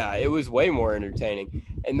 no, yeah, it was way more entertaining,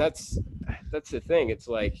 and that's the thing. It's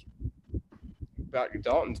like about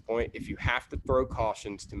Dalton's point. If you have to throw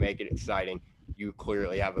cautions to make it exciting, you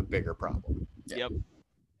clearly have a bigger problem. Yep.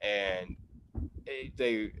 And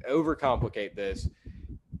they overcomplicate this.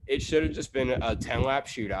 It should have just been a 10-lap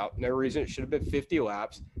shootout. No reason it should have been 50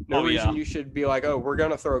 laps. No reason you should be like, oh, we're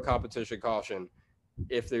going to throw a competition caution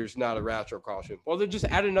if there's not a retro caution. Well, then just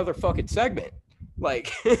add another fucking segment.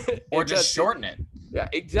 Like, or just shorten it. Yeah,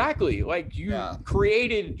 exactly. Like you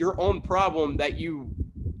created your own problem that you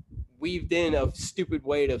weaved in a stupid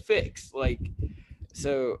way to fix. Like,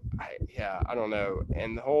 so I don't know.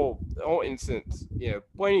 And the whole instance,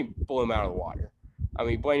 Blaney blew him out of the water. I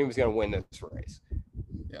mean, Blaney was going to win this race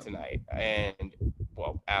tonight, and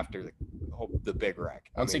after the big wreck.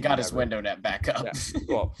 Once he got his window net back up.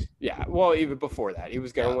 Well, even before that, he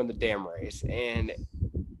was going to win the damn race, and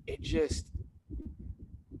it just,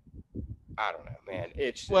 I don't know, man.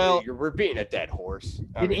 We're beating a dead horse.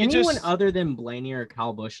 Did anyone other than Blaney or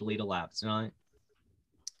Kyle Busch lead a lap tonight?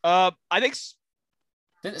 I think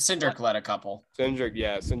Cindric led a couple. Cindric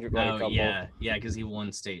led a couple. Yeah, because he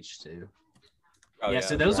won stage 2. Oh,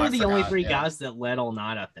 So those right. are the I only forgot, three yeah. guys that led all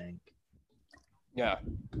night, I think. Yeah.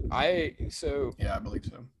 Yeah, I believe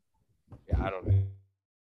so. Yeah, I don't know.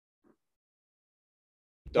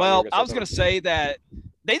 Well, I was going to say that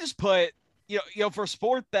they just put, for a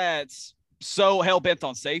sport that's so hell bent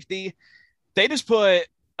on safety, they just put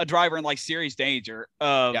a driver in like serious danger.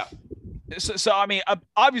 Yeah. So I mean,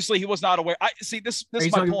 obviously he was not aware. I see this. This Are you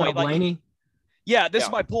is my talking point. about Blaney? This is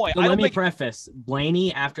my point. So I let don't me think preface.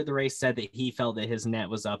 Blaney, after the race, said that he felt that his net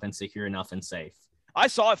was up and secure enough and safe. I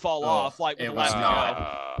saw it fall off. Like with it the was last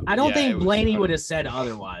not. go. I don't think Blaney would have said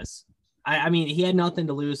otherwise. I mean, he had nothing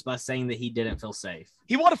to lose by saying that he didn't feel safe.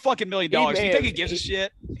 He won a fucking $1 million. Do you think he gives a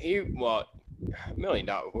shit? $1 million.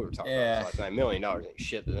 We were talking about this last night. $1 million ain't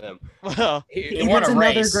shit to them. Well, he won That's a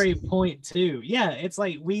another race. great point too. Yeah, it's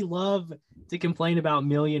like we love to complain about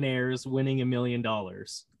millionaires winning $1 million.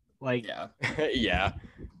 Like, Yeah,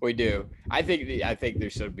 we do. I think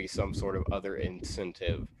there should be some sort of other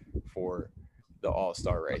incentive for the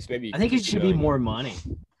All-Star race. Maybe I think it should be more money.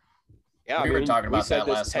 Yeah, we were talking about that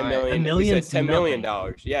last night. We said $10 million.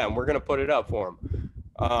 Yeah, and we're gonna put it up for him.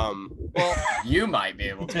 Well, you might be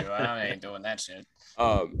able to. I ain't doing that shit.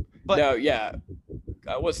 But no, yeah.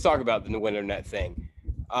 Let's talk about the winter net thing.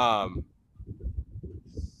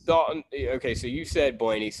 Dalton, okay, so you said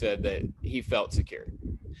Blaney said that he felt secure.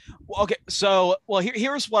 Well, okay, so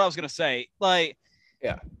here's what I was gonna say. Like,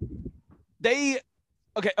 yeah,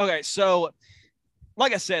 okay. So,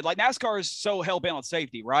 like I said, like NASCAR is so hell bent on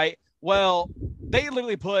safety, right? Well, they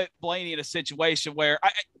literally put Blaney in a situation where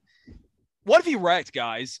what if he wrecked,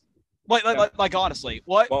 guys? Like honestly,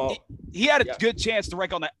 what? Well, he had a good chance to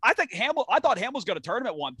wreck on that. I thought Hamill was going to turn him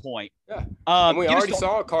at one point. Yeah, and we already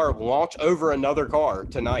saw a car launch over another car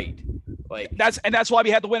tonight. Like that's why we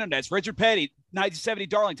had the window nets. Richard Petty, 1970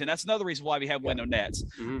 Darlington. That's another reason why we have window nets.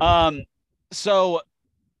 Mm-hmm. So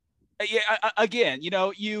again,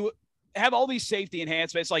 you have all these safety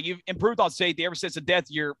enhancements. Like, you've improved on safety ever since the death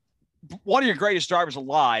of one of your greatest drivers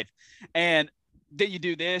alive, and then you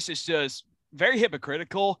do this. It's just very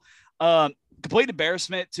hypocritical. Complete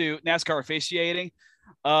embarrassment to NASCAR officiating.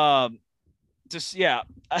 I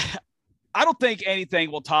don't think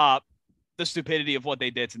anything will top the stupidity of what they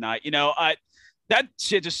did tonight. That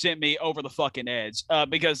shit just sent me over the fucking edge,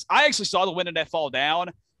 because I actually saw the window net fall down,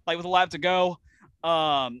 like with a lap to go.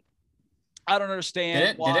 I don't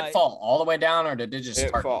understand. Did it fall all the way down, or did it just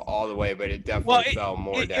start? Fall all the way, but it definitely fell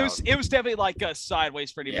more down. It was definitely like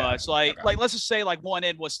sideways, pretty much. Like let's just say like one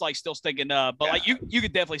end was like still sticking up, but like you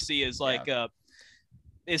could definitely see his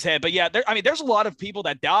his head. But there's a lot of people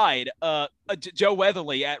that died. Joe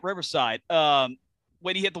Weatherly at Riverside,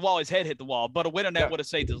 when he hit the wall, his head hit the wall, but a window net would have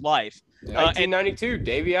saved his life. 1992,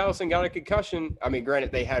 Davey Allison got a concussion. I mean,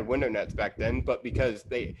 granted, they had window nets back then, but because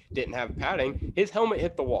they didn't have padding, his helmet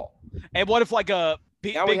hit the wall. And what if like now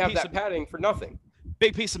we have that padding for nothing?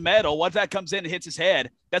 Big piece of metal. What if that comes in and hits his head?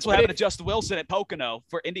 That's what happened to Justin Wilson at Pocono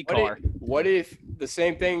for IndyCar. What if the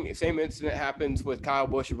same incident happens with Kyle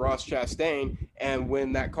Busch and Ross Chastain, and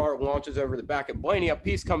when that car launches over the back of Blaney, a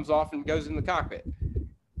piece comes off and goes in the cockpit?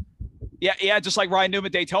 Yeah, just like Ryan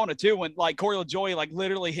Newman Daytona too, when like Corey LaJoie like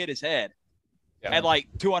literally hit his head at like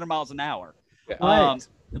 200 miles an hour. Yeah.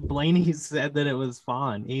 Blaney said that it was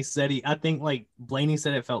fine. He said I think like Blaney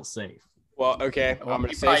said it felt safe. Well, okay, I'm going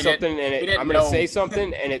to say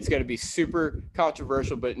something, and it's going to be super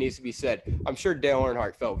controversial, but it needs to be said. I'm sure Dale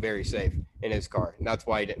Earnhardt felt very safe in his car, and that's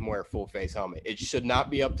why he didn't wear a full face helmet. It should not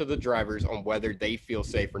be up to the drivers on whether they feel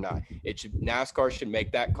safe or not. NASCAR should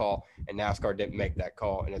make that call, and NASCAR didn't make that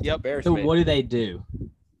call, and it's embarrassment. So what do they do?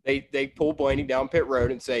 They pull Blaney down pit road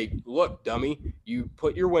and say, "Look, dummy, you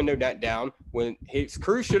put your window net down." When his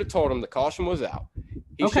crew should have told him the caution was out.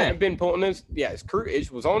 He shouldn't have been pulling his crew.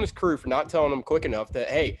 It was on his crew for not telling him quick enough that,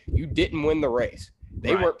 hey, you didn't win the race.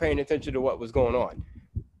 They weren't paying attention to what was going on.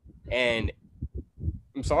 And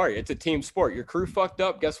I'm sorry, it's a team sport. Your crew fucked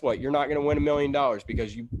up. Guess what? You're not going to win $1 million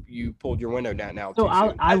because you pulled your window net now. So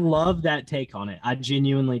I love that take on it. I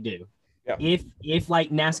genuinely do. Yeah. If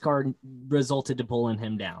like NASCAR resulted to pulling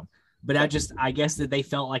him down. But I guess that they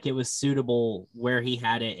felt like it was suitable where he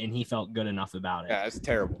had it, and he felt good enough about it. Yeah, that's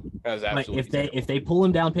terrible. That was absolutely terrible. If they pull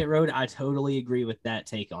him down pit road, I totally agree with that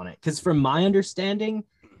take on it. Because from my understanding,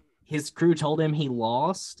 his crew told him he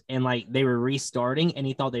lost, and like they were restarting, and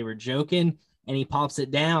he thought they were joking, and he pops it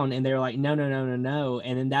down, and they're like, no.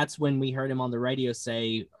 And then that's when we heard him on the radio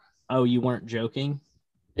say, "Oh, you weren't joking."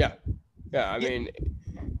 Yeah. I mean.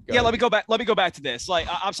 Let me go back to this. Like,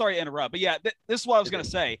 I'm sorry to interrupt, but this is what I was going to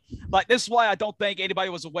say. Like, this is why I don't think anybody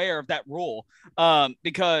was aware of that rule.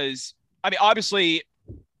 Because I mean, obviously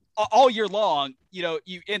all year long, you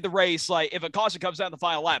end the race. Like, if a caution comes out in the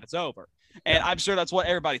final lap, it's over. And I'm sure that's what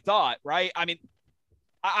everybody thought, right? I mean,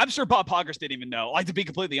 I'm sure Bob Poggers didn't even know, like, to be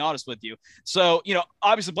completely honest with you. So,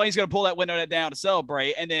 obviously Blaney's going to pull that window net down to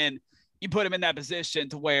celebrate. And then you put him in that position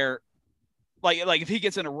to where, like if he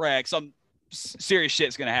gets in a wreck, some serious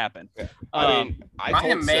shit's going to happen. Yeah. I mean,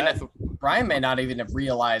 Brian may not even have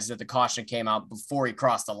realized that the caution came out before he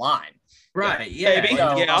crossed the line. Right. Yeah. Maybe.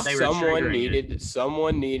 So, Yeah.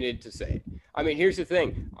 Someone needed to say it. I mean, here's the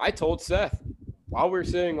thing. I told Seth while we were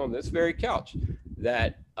sitting on this very couch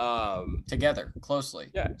that together closely.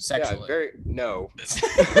 Yeah. Sexually. Yeah, no.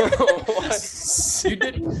 You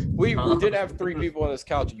didn't. We did have 3 people on this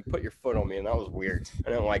couch and you put your foot on me and that was weird. I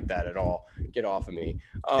didn't like that at all. Get off of me.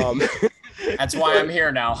 That's why I'm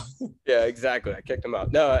here now. Yeah, exactly. I kicked him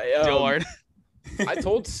out. No, I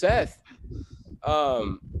told Seth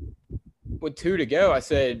with 2 to go, I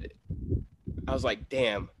was like,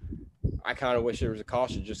 damn, I kind of wish there was a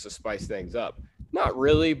caution just to spice things up. Not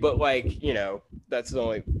really, but that's the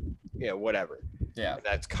only, whatever. Yeah.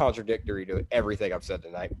 That's contradictory to everything I've said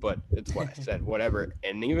tonight, but it's what I said, whatever.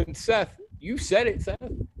 And even Seth, you said it, Seth.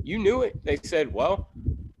 You knew it. They said, well,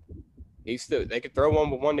 they could throw one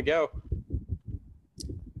with 1 to go.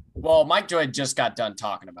 Well, Mike Joy just got done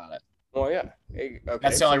talking about it. Well, yeah. Okay,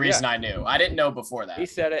 that's the only reason I knew. I didn't know before that. He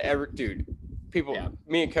said it dude. People,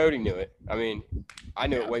 me and Cody knew it. I mean, I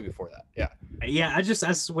knew it way before that. Yeah. Yeah, I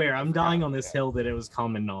swear, I'm dying on this hill that it was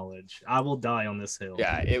common knowledge. I will die on this hill.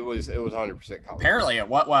 Yeah, it was 100% common. Apparently,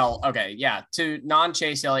 to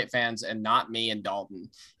non-Chase Elliott fans and not me and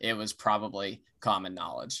Dalton, it was probably common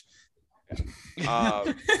knowledge.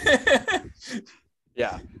 Yeah.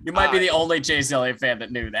 You might be the only Chase Elliott fan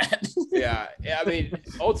that knew that. Yeah. I mean,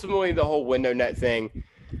 ultimately, the whole window net thing,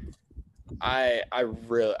 I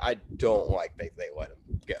don't like they let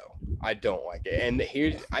him go. I don't like it. And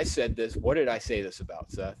I said this. What did I say this about,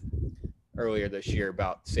 Seth? Earlier this year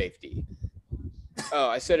about safety. Oh,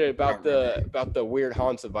 I said it about the weird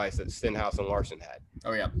Hans device that Stenhouse and Larson had.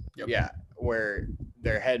 Oh yeah. Yep. Yeah, where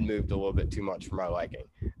their head moved a little bit too much for my liking.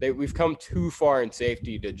 We've come too far in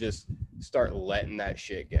safety to just start letting that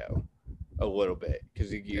shit go a little bit,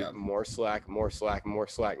 because you get more slack. Next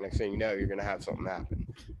thing you know, you're gonna have something happen.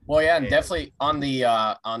 Well, yeah, and definitely on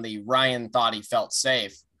the Ryan thought he felt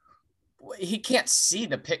safe. He can't see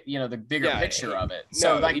the bigger picture of it.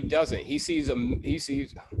 So he doesn't. He sees a win.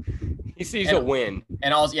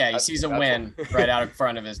 And he sees a win right out in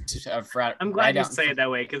front of his. I'm glad you say it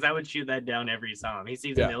that way, because I would shoot that down every time. He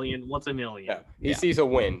sees a million. What's a million? Yeah. He sees a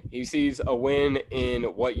win. He sees a win in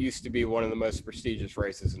what used to be one of the most prestigious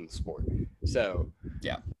races in the sport. So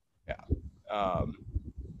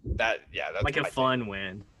that's like a fun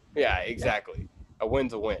win. Yeah, exactly. A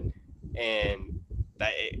win's a win, and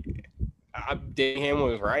Denny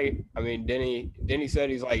Hamlin was right. I mean, Denny said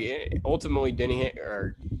he's like, ultimately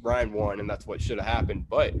Ryan won, and that's what should have happened,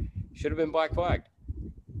 but should have been black flagged.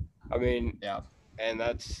 I mean, and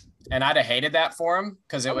I'd have hated that for him,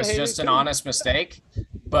 because it was just an honest mistake,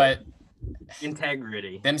 but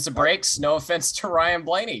integrity. Them's the breaks. No offense to Ryan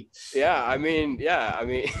Blaney. I mean,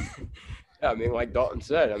 like Dalton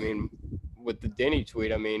said, I mean, with the Denny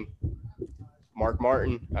tweet, I mean, Mark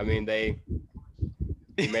Martin, I mean,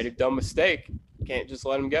 he made a dumb mistake. Can't just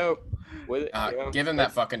let him go with it. Give him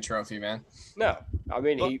that fucking trophy, man. No, I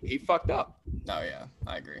mean, he fucked up. Oh yeah,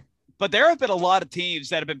 I agree. But there have been a lot of teams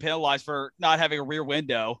that have been penalized for not having a rear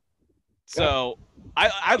window. So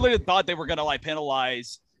I literally thought they were going to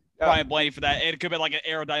penalize Ryan Blaney for that. It could have been like an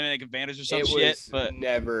aerodynamic advantage or some shit. But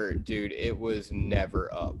never, dude, it was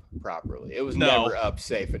never up properly. It was never up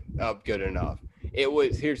safe, up good enough.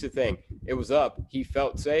 Here's the thing. It was up. He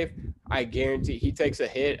felt safe. I guarantee he takes a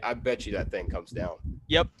hit. I bet you that thing comes down.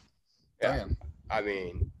 Yep. Yeah. I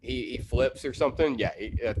mean, he flips or something. Yeah,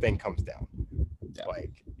 that thing comes down. Yeah.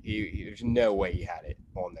 There's no way he had it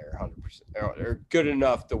on there 100% or good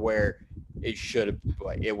enough to where it should have,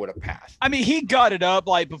 it would have passed. I mean, he got it up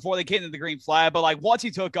before they came to the green flag, but once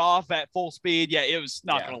he took off at full speed, it was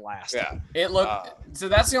not going to last. Yeah. It looked, so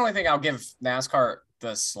that's the only thing I'll give NASCAR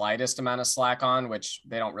the slightest amount of slack on, which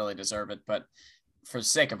they don't really deserve it, but for the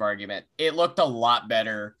sake of argument, it looked a lot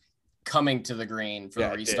better coming to the green for the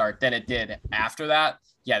restart than it did after that.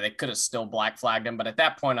 Yeah, they could have still black flagged him, but at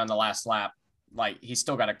that point on the last lap, he's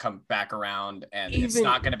still got to come back around, and it's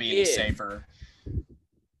not going to be any safer.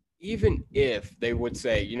 Even if they would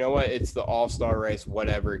say, you know what, it's the all-star race,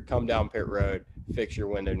 whatever, come down pit road, fix your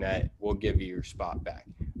window net, we'll give you your spot back.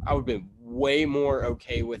 I would have been way more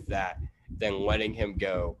okay with that than letting him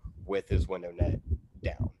go with his window net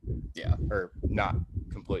down. Yeah. Or not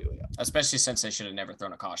completely up. Especially since they should have never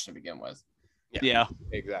thrown a caution to begin with. Yeah.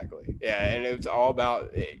 Exactly. Yeah, and it's all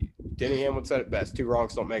about, Denny Hamlin said it best, 2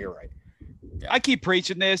 wrongs don't make it right. I keep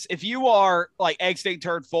preaching this. If you are like exiting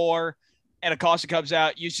turn 4 and a caution comes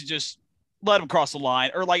out, you should just let them cross the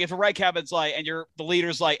line. Or like if a red cabin's like, and the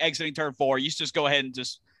leader's like exiting turn 4, you should just go ahead and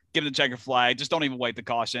just give them the checker flag. Just don't even wait the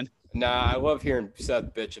caution. Nah, I love hearing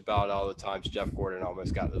Seth bitch about all the times Jeff Gordon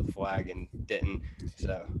almost got to the flag and didn't.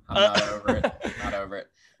 So I'm not over it. Not over it.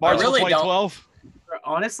 Martinsville really 2012.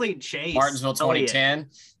 Honestly, Chase Martinsville 2010.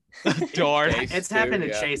 Darn. Chase It's too, happened to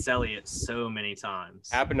yeah. Chase Elliott so many times.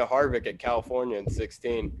 Happened to Harvick at California in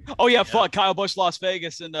 16. Oh yeah, fuck. Kyle Busch, Las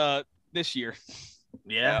Vegas, and this year.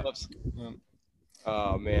 Yeah. Whoops.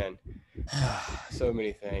 Oh man, so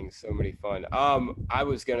many things, so many fun. I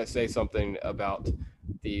was gonna say something about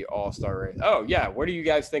the All-Star race. Oh yeah, where do you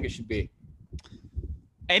guys think it should be?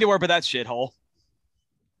 Anywhere but that shithole.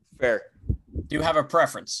 Fair. Do you have a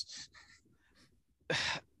preference?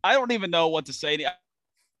 I don't even know what to say.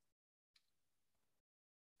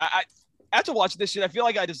 I after watching this shit, I feel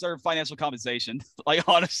like I deserve financial compensation. Like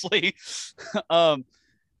honestly, I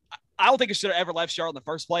don't think it should have ever left Charlotte in the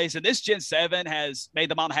first place. And this Gen 7 has made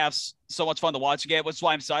the Mountain Half so much fun to watch again, which is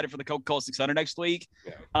why I'm excited for the Coca-Cola 600 next week.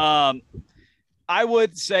 Yeah. I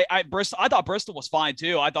would say I thought Bristol was fine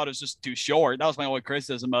too. I thought it was just too short. That was my only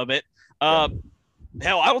criticism of it. Hell,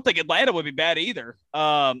 I don't think Atlanta would be bad either.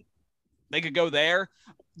 They could go there.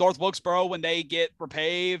 North Wilkesboro, when they get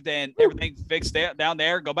repaved and everything fixed down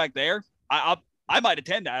there, go back there. I might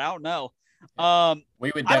attend that. I don't know.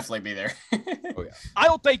 We would definitely be there. Oh yeah. I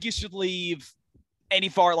don't think you should leave any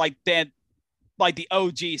far like the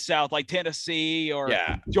OG South, like Tennessee or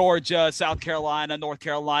Georgia, South Carolina, North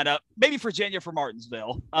Carolina, maybe Virginia for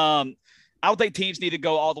Martinsville. I don't think teams need to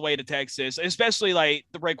go all the way to Texas, especially like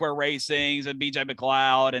the Breakware Racings and BJ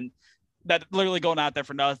McLeod and that literally going out there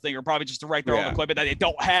for nothing or probably just to wreck their own equipment that they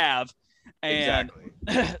don't have. And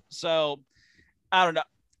so I don't know.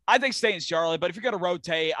 I think stay in Charlotte, but if you're going to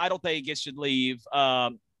rotate, I don't think it should leave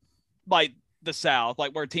like the South,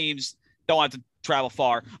 like where teams don't have to travel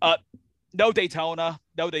far. No Daytona.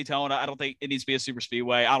 I don't think it needs to be a super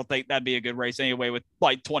speedway. I don't think that'd be a good race anyway with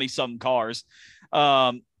like 20-something cars.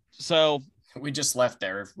 So we just left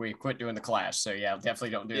there if we quit doing the Clash. So yeah, definitely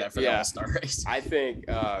don't do that for the All-Star race. I think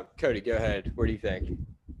Cody, go ahead. What do you think?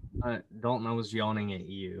 Dalton, I was yawning at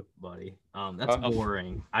you, buddy. That's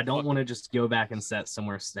boring. I don't want to just go back and set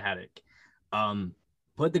somewhere static.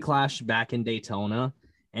 Put the Clash back in Daytona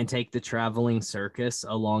and take the traveling circus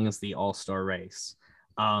along as the All-Star race.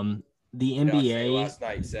 The NBA last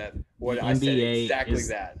night, Seth. What the I said NBA exactly is,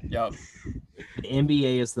 that. Yep. The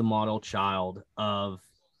NBA is the model child of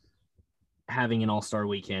having an All-Star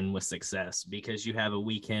weekend with success because you have a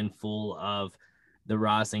weekend full of the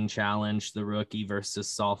Rising Challenge, the rookie versus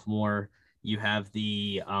sophomore. You have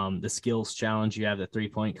the skills challenge. You have the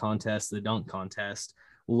 3-point contest, the dunk contest.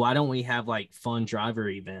 Well, why don't we have like fun driver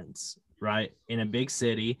events, right? In a big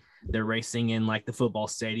city, they're racing in like the football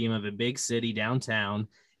stadium of a big city downtown.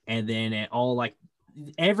 And then it all like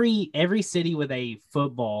every city with a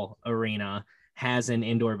football arena has an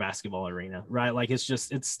indoor basketball arena, right? Like it's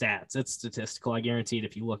stats, it's statistical. I guarantee it.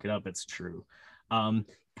 If you look it up, it's true.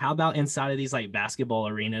 How about inside of these like basketball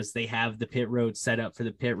arenas, they have the pit road set up for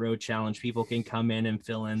the pit road challenge. People can come in and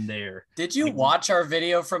fill in there. Did you watch our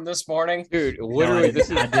video from this morning? Dude, literally,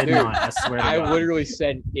 I did not. I swear to God. literally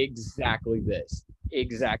said exactly this.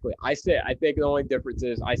 Exactly. I think the only difference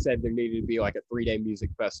is I said there needed to be like a 3-day music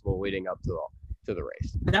festival leading up to the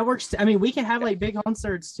race. That works. I mean, we can have like big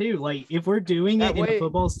concerts too. Like if we're doing That it in way- a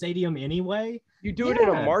football stadium anyway. You do it in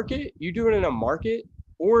a market. You do it in a market,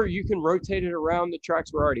 or you can rotate it around the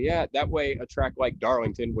tracks we're already at. That way, a track like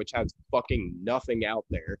Darlington, which has fucking nothing out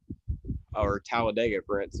there, or Talladega,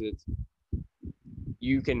 for instance,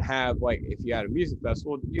 you can have like if you had a music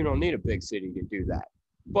festival, you don't need a big city to do that.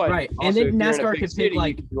 But Right, also, and then if you're in a NASCAR big could city, pick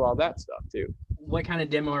like you can do all that stuff too. what kind of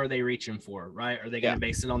demo are they reaching for, right? Are they going to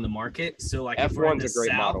base it on the market? So like if we're in F1's the a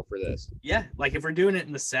great South, model for this. Yeah, like if we're doing it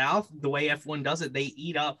in the South, the way F1 does it, they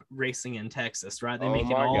eat up racing in Texas, right? They Oh make it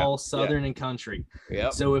my all God. Southern and country.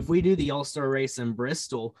 Yep. So if we do the All-Star race in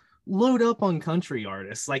Bristol, load up on country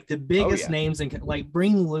artists, like the biggest names, and like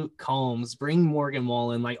bring Luke Combs, bring Morgan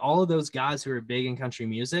Wallen, like all of those guys who are big in country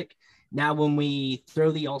music. Now, when we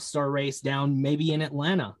throw the All-Star race down, maybe in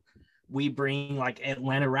Atlanta, we bring like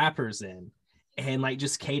Atlanta rappers in and like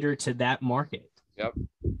just cater to that market. Yep.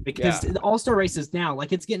 Because the All-Star races now,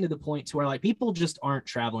 like it's getting to the point to where like people just aren't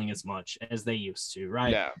traveling as much as they used to,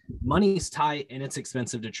 right? Yeah. Money's tight and it's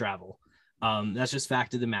expensive to travel. That's just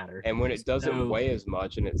fact of the matter. And when it doesn't weigh as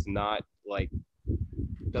much and it's not like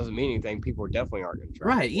doesn't mean anything, people definitely aren't going to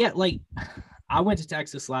try. Right. Yeah. Like I went to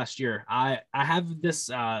Texas last year. I have this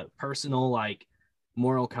personal like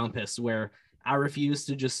moral compass where I refuse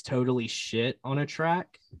to just totally shit on a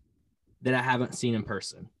track that I haven't seen in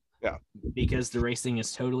person. Yeah. Because the racing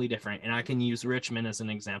is totally different. And I can use Richmond as an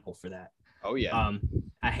example for that. Oh yeah.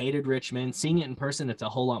 I hated Richmond. Seeing it in person, it's a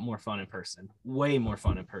whole lot more fun in person. Way more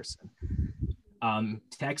fun in person.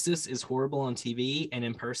 Texas is horrible on TV, and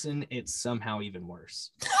in person, it's somehow even worse.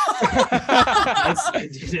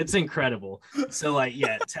 It's incredible. So, like,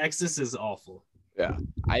 yeah, Texas is awful. Yeah,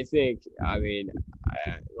 I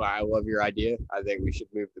love your idea. I think we should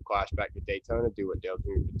move the Clash back to Daytona, do what Dale's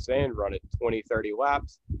been saying, run it 20, 30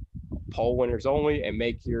 laps, pole winners only, and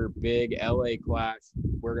make your big LA Clash.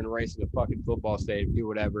 We're going to race in the fucking football stadium, do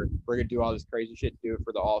whatever. We're going to do all this crazy shit, do it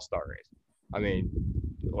for the All-Star race. I mean,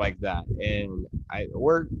 like that. And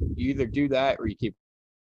or you either do that or you keep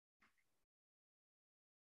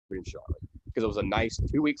in Charlotte. Because it was a nice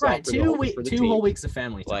 2 weeks Right, off. two whole weeks of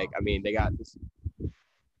family time. Like, I mean, they got this.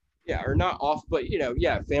 Yeah, or not off, but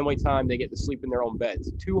family time. They get to sleep in their own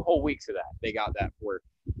beds. 2 whole weeks of that. They got that for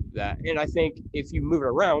that. And I think if you move it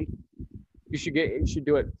around, you should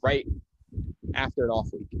do it right after an off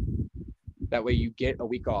week. That way you get a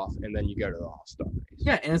week off and then you go to the All-Star race.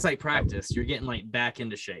 Yeah, and it's like practice. You're getting like back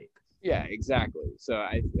into shape. Yeah, exactly. So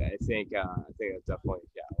I think that's definitely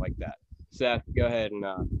I like that. Seth, go ahead and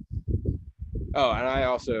and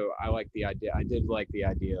I like the idea. I did like the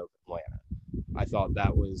idea of Atlanta. I thought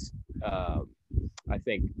that was I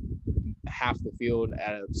think half the field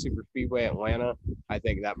at a super speedway Atlanta. I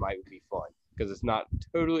think that might be fun because it's not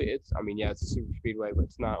totally. It's a super speedway, but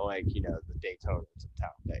it's not like the Daytona to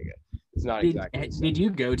Talladega. It's not exactly. Did you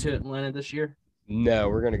go to Atlanta this year? No,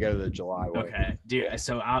 we're gonna go to the July one. Okay, dude. Yeah.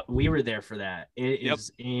 So we were there for that. It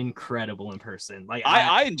is incredible in person. Like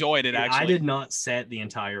I enjoyed it actually. I did not set the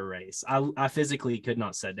entire race. I physically could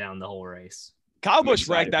not set down the whole race. Kyle Busch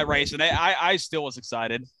wrecked that race, and I still was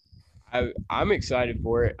excited. I'm excited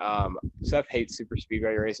for it. Seth hates super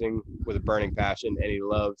speedway racing with a burning passion, and he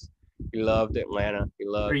loved Atlanta.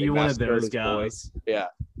 Are you one of those guys? Yeah.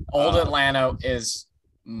 Old Atlanta is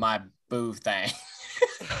my boo thing.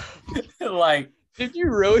 Like, did you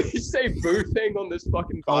really say boo thing on this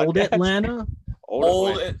fucking podcast? Old Atlanta?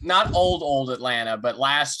 Not old Atlanta, but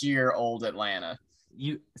last year old Atlanta.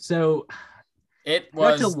 It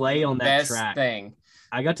was to lay on that best track. Thing.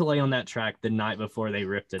 I got to lay on that track the night before they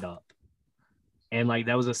ripped it up. And like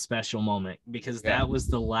that was a special moment because that was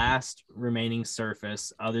the last remaining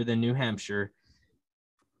surface other than New Hampshire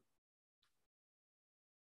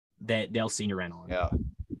that Dale Sr. ran on. Yeah.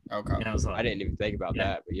 Okay. And I was like, I didn't even think about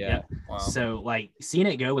that, but yeah. Wow. So like seeing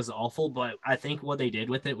it go was awful, but I think what they did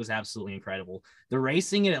with it was absolutely incredible. The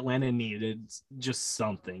racing in Atlanta needed just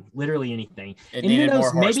something, literally anything. It needed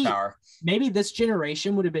more horsepower. Maybe this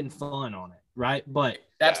generation would have been fun on it, right? But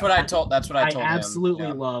that's what I told. That's what I told him. I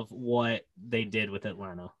absolutely love what they did with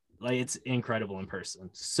Atlanta. Like it's incredible in person.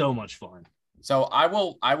 So much fun. So I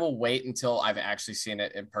will wait until I've actually seen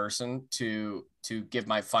it in person to give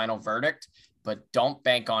my final verdict. But don't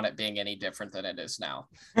bank on it being any different than it is now.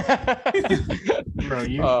 Bro,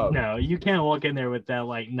 you can't walk in there with that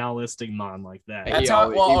like nihilistic mind like that. That's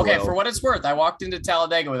for what it's worth, I walked into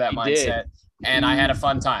Talladega with that mindset and I had a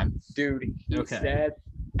fun time. Dude, he said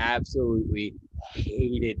absolutely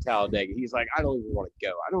hated Talladega. He's like, I don't even want to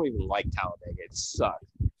go. I don't even like Talladega. It sucks.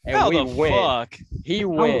 And How we the went. fuck? He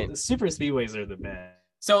went. Super speedways are the best.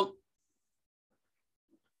 So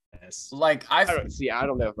like I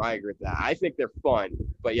don't know if I agree with that. I think they're fun,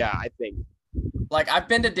 but yeah, I think like I've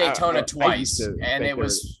been to Daytona twice, and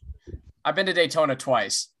I've been to Daytona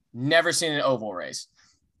twice. Never seen an oval race.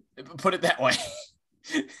 Put it that way.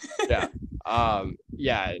 He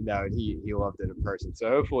loved it in person. So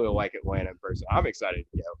hopefully he'll like Atlanta in person. I'm excited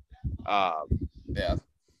to go.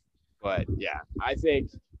 But yeah, I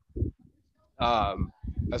think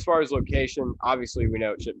as far as location, obviously we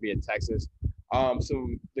know it shouldn't be in Texas.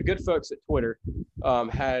 The good folks at Twitter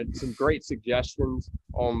had some great suggestions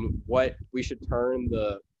on what we should turn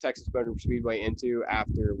the Texas Motor Speedway into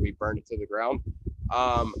after we burn it to the ground.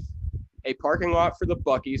 A parking lot for the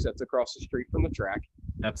Buc-ee's that's across the street from the track.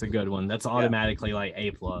 That's a good one. That's automatically like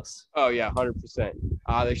A+. Oh yeah, 100%.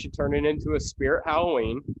 They should turn it into a Spirit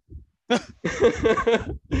Halloween.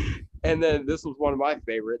 And then this was one of my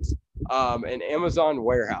favorites, an Amazon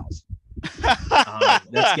warehouse.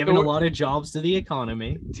 That's giving a lot of jobs to the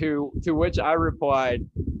economy. To which I replied,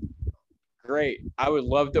 great. I would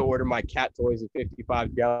love to order my cat toys and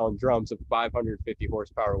 55-gallon drums of 550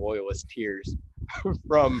 horsepower Loyalist tiers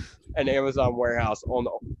from an Amazon warehouse on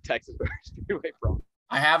the Texas Motor Speedway property.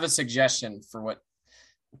 I have a suggestion for what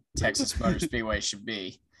Texas Motor Speedway should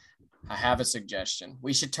be. I have a suggestion.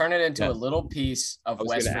 We should turn it into a little piece of I was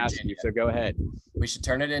West going to ask Virginia. you, so go ahead. We should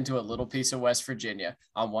turn it into a little piece of West Virginia.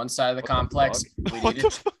 On one side of the What the complex, fuck? we need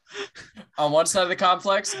on one side of the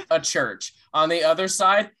complex, a church. On the other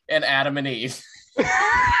side, an Adam and Eve.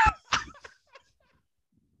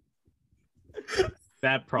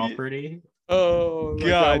 That property. Oh my God.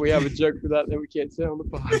 God, we have a joke for that we can't say on the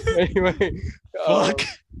pod. Anyway, Fuck.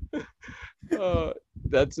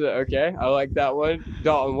 that's okay. I like that one.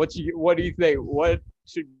 Dalton, what do you think? What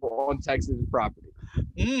should go on Texas property?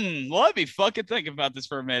 Well, let me fucking think about this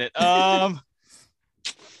for a minute.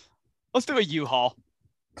 Let's do a U-Haul.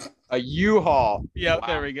 A U-Haul. Yeah, Wow.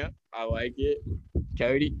 there we go. I like it.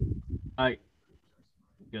 Cody.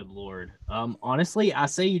 Good Lord. Honestly, I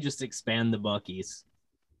say you just expand the Buc-ee's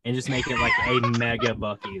and just make it like a mega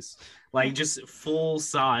Buc-ee's, like just full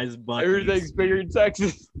size Buc-ee's. Everything's bigger in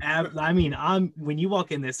Texas. I mean, when you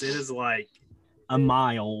walk in this, it is like a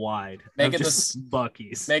mile wide. Make it just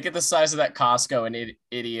Buc-ee's. Make it the size of that Costco and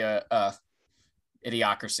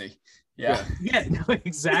Idiocracy. Yeah. Yeah, no,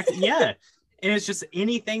 exactly. Yeah. And it's just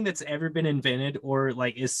anything that's ever been invented or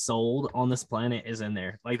like is sold on this planet is in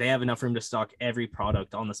there. Like they have enough room to stock every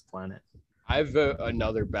product on this planet. I vote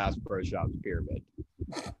another Bass Pro Shops pyramid.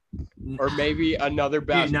 Or maybe another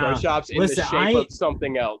Bass Pro Shops in the shape of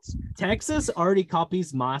something else. Texas already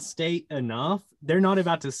copies my state enough. They're not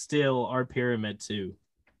about to steal our pyramid too.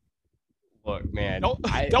 Look, man.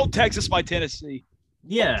 Don't Texas my Tennessee.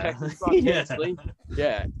 Yeah. Texas by Tennessee.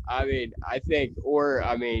 Yeah. I mean,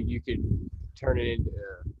 you could turn it into,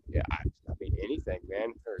 anything,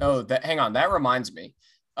 man. Hang on. That reminds me.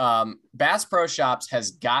 Bass Pro Shops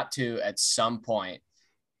has got to, at some point,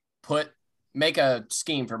 make a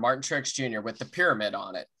scheme for Martin Truex Jr. with the pyramid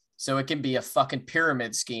on it. So it can be a fucking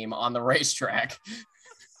pyramid scheme on the racetrack.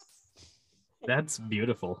 That's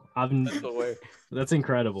beautiful. That's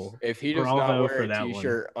incredible. If he does not wear a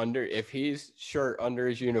t-shirt under, if his shirt under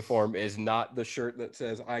his uniform is not the shirt that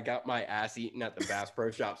says "I got my ass eaten at the Bass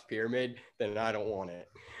Pro Shops pyramid," then I don't want it.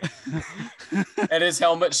 And his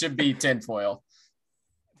helmet should be tinfoil.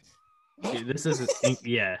 Dude, this is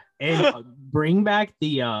yeah, and bring back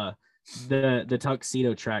the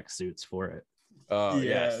tuxedo track suits for it. Oh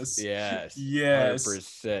yes.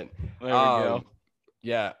 100%. There we go.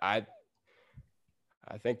 Yeah, I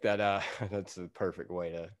think that that's the perfect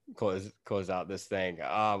way to close out this thing.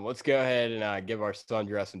 Let's go ahead and give our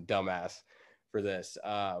sundress and dumbass for this.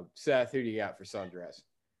 Seth, who do you got for sundress?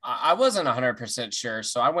 I wasn't 100% sure,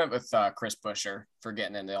 so I went with Chris Buescher for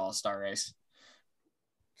getting in the All-Star race.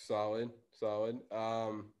 Solid.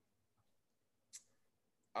 I'm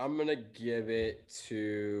gonna give it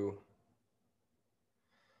to.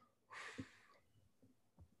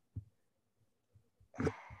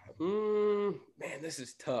 Man, this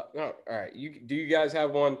is tough. Oh, all right, do you guys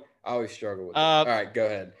have one? I always struggle with it. All right, go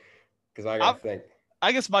ahead, because I gotta think.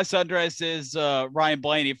 I guess my sundress is Ryan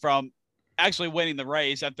Blaney from actually winning the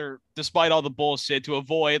race despite all the bullshit, to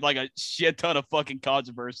avoid like a shit ton of fucking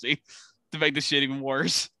controversy to make the shit even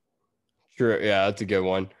worse. True, yeah, that's a good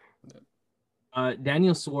one.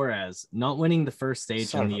 Daniel Suarez not winning the first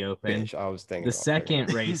stage in the Open. Bitch, I was thinking the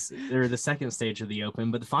second race or the second stage of the Open,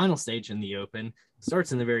 but the final stage in the Open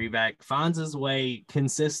starts in the very back, finds his way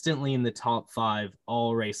consistently in the top 5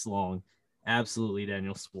 all race long. Absolutely,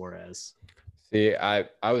 Daniel Suarez. See, I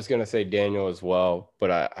was gonna say Daniel as well, but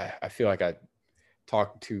I feel like I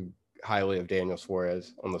talked too highly of Daniel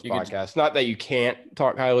Suarez on this podcast. Not that you can't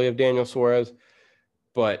talk highly of Daniel Suarez,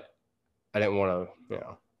 but I didn't want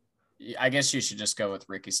to, I guess you should just go with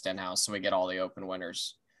Ricky Stenhouse so we get all the Open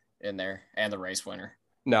winners in there and the race winner.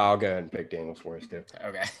 No, I'll go ahead and pick Daniel Suarez too.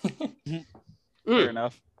 Okay. Fair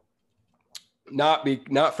enough. Not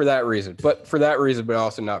for that reason, but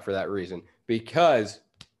also not for that reason, because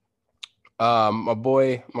my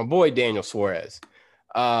boy Daniel Suarez,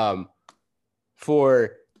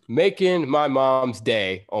 for making my mom's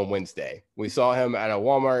day on Wednesday. We saw him at a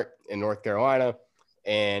Walmart in North Carolina,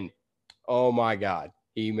 and oh my God,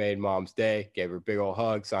 he made mom's day, gave her a big old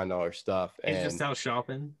hug, signed all her stuff. He's just out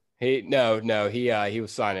shopping. He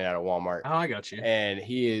was signing at a Walmart. Oh, I got you. And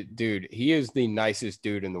he is the nicest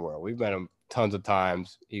dude in the world. We've met him tons of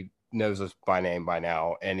times. He knows us by name by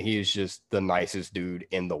now, and he is just the nicest dude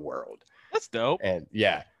in the world. That's dope. And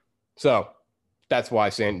yeah, so that's why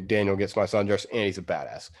Daniel gets my sundress, and he's a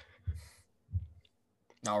badass.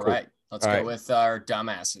 All right, let's go with our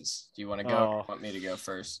dumbasses. Do you want to go? Or want me to go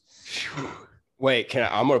first? Wait,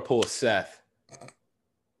 I'm gonna pull a Seth.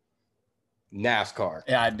 NASCAR.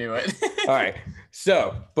 Yeah, I do it. All right.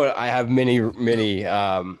 So, but I have many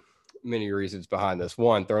reasons behind this.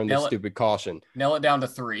 One, throwing this stupid caution. Nail it down to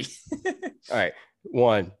 3. All right.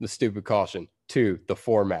 1, the stupid caution. 2, the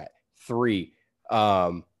format. 3,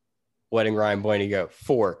 letting Ryan Blaney go.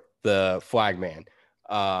 4, the flag man.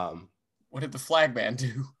 What did the flag man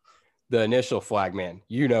do? The initial flag man.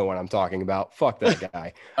 You know what I'm talking about. Fuck that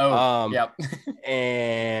guy. Yep.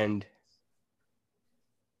 And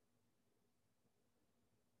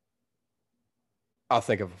I'll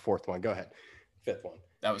think of a fourth one. Go ahead. Fifth one.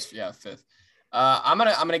 That was fifth. I'm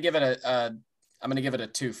gonna give it a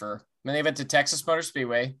 2-fer. I'm gonna give it to Texas Motor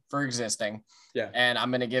Speedway for existing. Yeah. And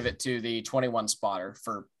I'm gonna give it to the 21 spotter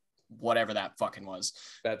for whatever that fucking was.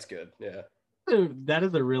 That's good. Yeah. That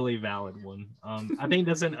is a really valid one. I think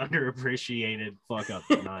that's an underappreciated fuck up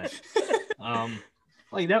tonight.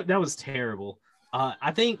 Like that was terrible.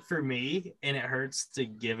 I think for me, and it hurts to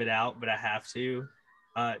give it out, but I have to.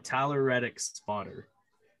 Tyler Reddick's spotter.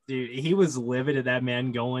 Dude, he was livid at that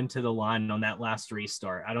man going to the line on that last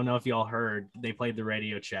restart. I don't know if y'all heard, they played the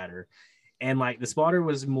radio chatter. And like the spotter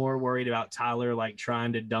was more worried about Tyler like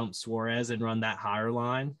trying to dump Suarez and run that higher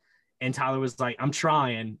line. And Tyler was like, I'm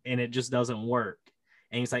trying, and it just doesn't work.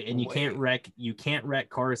 And he's like, and you can't wreck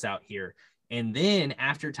cars out here. And then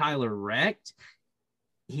after Tyler wrecked,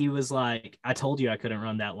 he was like, I told you I couldn't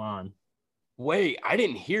run that line. Wait, I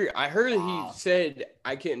didn't hear. I heard he said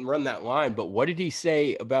I couldn't run that line, but what did he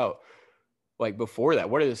say about like before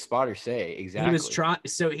that? What did the spotter say exactly? He was trying.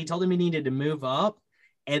 So he told him he needed to move up,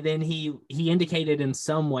 and then he indicated in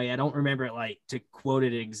some way, I don't remember it like to quote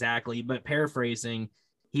it exactly, but paraphrasing,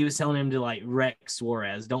 he was telling him to like wreck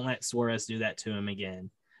Suarez. Don't let Suarez do that to him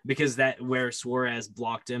again, because that where Suarez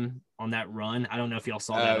blocked him on that run. I don't know if y'all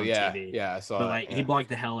saw that on TV. Yeah, I saw. But like he blocked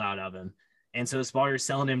the hell out of him. And so the spotter's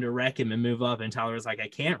telling him to wreck him and move up. And Tyler was like, I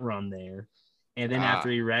can't run there. And then after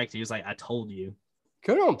he wrecked, he was like, I told you.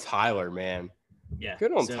 Good on Tyler, man. Yeah.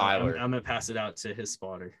 Good on Tyler. I'm going to pass it out to his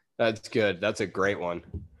spotter. That's good. That's a great one.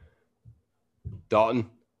 Dalton?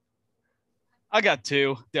 I got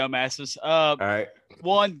 2 dumbasses. All right.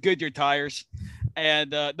 1, Goodyear tires.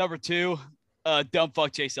 And number 2, dumb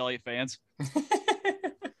fuck Chase Elliott fans.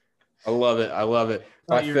 I love it. I love it.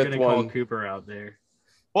 My fifth one. Call Cooper out there.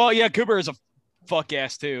 Well, yeah, Cooper is a fuck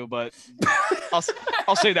ass too, but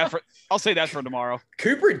I'll say that for tomorrow.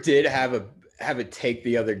 Cooper did have a take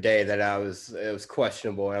the other day that it was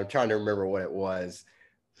questionable, and I'm trying to remember what it was.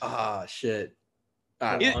 Shit.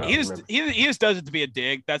 He just does it to be a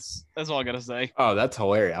dig. That's all I gotta say. Oh, that's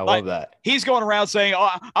hilarious. I love that. He's going around saying, "Oh,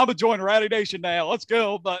 I'm gonna join Rally Nation now. Let's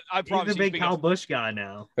go." But I promise he's a big Kyle Busch guy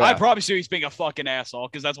now. Yeah. I promise you, he's being a fucking asshole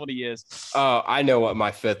because that's what he is. Oh, I know what my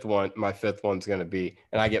fifth one's gonna be,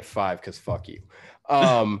 and I get 5 because fuck you.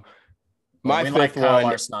 My we fifth like Kyle one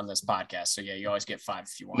Larson on this podcast, so yeah, you always get 5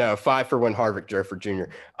 if you want. No, 5 for when Harvick drove for Junior.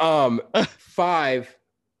 5.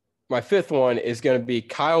 My fifth one is gonna be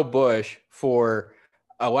Kyle Busch for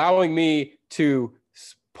allowing me to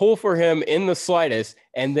pull for him in the slightest,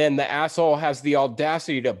 and then the asshole has the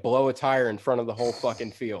audacity to blow a tire in front of the whole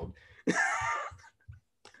fucking field.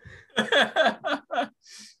 Yeah,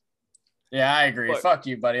 I agree. Look, fuck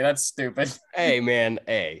you, buddy. That's stupid. Hey, man.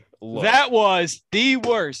 Hey, look. That was the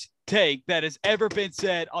worst take that has ever been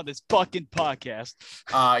said on this fucking podcast.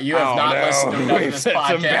 You have not listened to none of this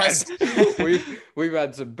podcast. We've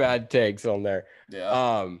had some bad takes on there.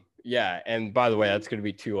 Yeah. Yeah, and by the way, that's going to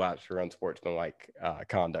be 2 laps for unsportsmanlike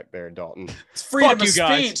conduct there, Dalton. It's freedom Fuck of you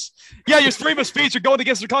guys. speech. Yeah, your freedom of speech are going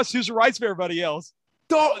against the constitutional rights of everybody else.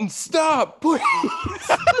 Dalton, stop, please.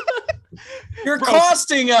 You're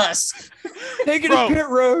costing us. Take it to pit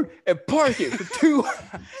road and park it for 2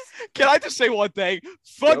 laps. Can I just say one thing?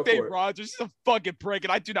 Fuck Go Dave for it. Rogers. He's a fucking prick,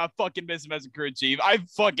 and I do not fucking miss him as a crew chief. I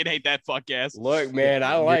fucking hate that fuck ass. Look, man,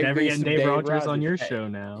 I You're like never me getting some Dave Rogers on your show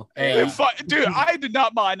now. Hey, Dude, I did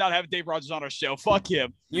not mind not having Dave Rogers on our show. Fuck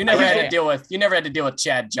him. you never had to deal with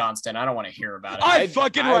Chad Johnston. I don't want to hear about it. I'd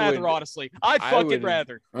fucking I rather, would- honestly. I'd I fucking would-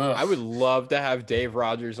 rather. Ugh. I would love to have Dave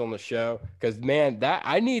Rogers on the show because, man, that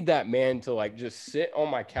I need that man to like just sit on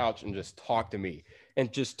my couch and just talk to me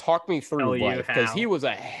and just talk me through Tell you life because how. he was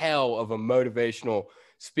a hell of a motivational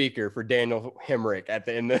speaker for Daniel Hemrick at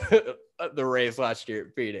the end of the race last year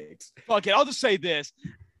at Phoenix. Fuck it. I'll just say this.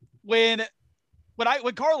 When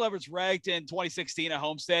Carl Edwards wrecked in 2016 at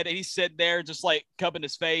Homestead and he's sitting there just like cupping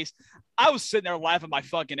his face, I was sitting there laughing my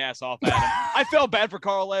fucking ass off at him. I felt bad for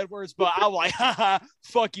Carl Edwards, but I was like, haha,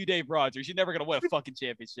 fuck you, Dave Rogers. You're never going to win a fucking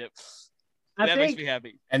championship. That makes me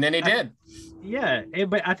happy. And then he did. Yeah,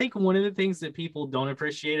 but I think one of the things that people don't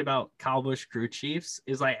appreciate about Kyle Busch crew chiefs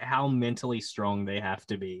is like how mentally strong they have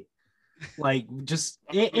to be. Like just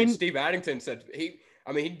Steve Addington said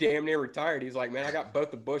I mean, he damn near retired. He's like, man, I got both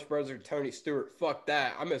the Bush brothers and Tony Stewart. Fuck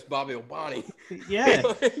that. I miss Bobby O'Bonney. Yeah.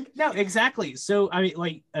 Like, No, exactly. So I mean,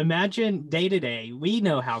 like, imagine day to day, we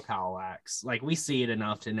know how Kyle acts. Like, we see it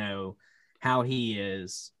enough to know how he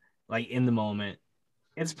is, like, in the moment.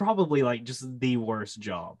 It's probably like just the worst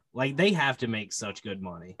job. Like, they have to make such good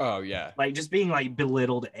money. oh, yeah. Like, just being like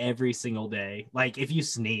belittled every single day. Like, if you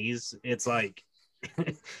sneeze, it's like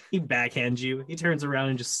he backhands you. He turns around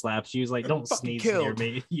and just slaps you. He's like, don't Fucking sneeze near killed.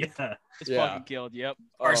 me. Yeah. It's Yeah. fucking killed. Yep.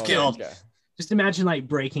 Car's Oh, killed. okay. Just imagine like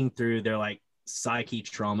breaking through their like psyche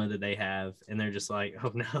trauma that they have, and they're just like,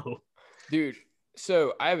 oh no. Dude,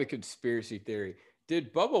 so I have a conspiracy theory.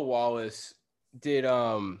 Did Bubba Wallace,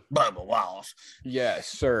 Bubba Wallace. yes,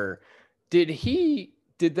 sir. Did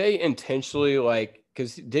they intentionally, like,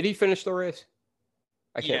 because did he finish the race?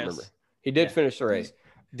 I can't Yes. remember. He did Yeah. finish the race.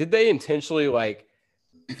 Did they intentionally, like,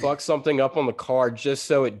 fuck something up on the car just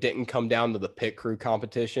so it didn't come down to the pit crew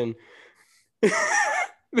competition?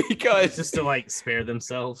 Because Just to like spare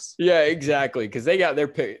themselves. yeah, exactly. Because they got their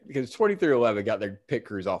pit, because 2311 got their pit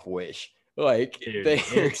crews off Wish. Like, Dude, they're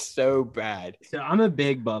it's- so bad. So I'm a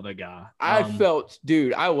big Bubba guy.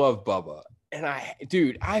 Dude, I love Bubba. And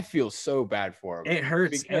I feel so bad for him. It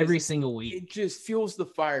hurts because every single week. It just fuels the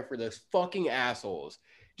fire for those fucking assholes.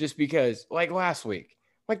 Just because, like last week,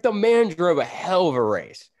 like the man drove a hell of a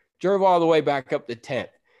race, drove all the way back up to 10th.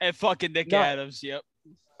 And fucking Nick Not- Adams. Yep.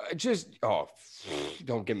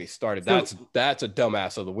 Don't get me started. So- That's a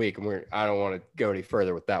dumbass of the week, and I don't want to go any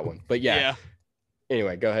further with that one. But yeah.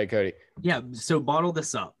 Anyway, go ahead, Cody. Yeah. So bottle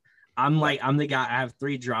this up. I'm the guy. I have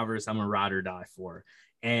 3 drivers I'm a ride or die for.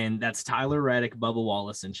 And that's Tyler Reddick, Bubba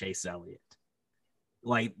Wallace, and Chase Elliott.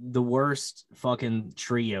 Like the worst fucking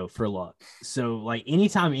trio for luck. So like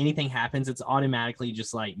anytime anything happens, it's automatically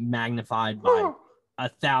just like magnified by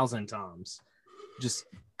 1,000 times. Just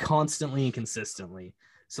constantly and consistently.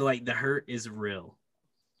 So like the hurt is real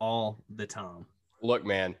all the time. Look,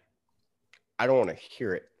 man, I don't want to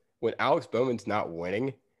hear it. When Alex Bowman's not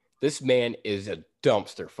winning, this man is a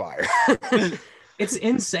dumpster fire. It's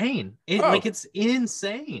insane. It's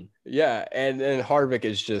insane. Yeah, and Harvick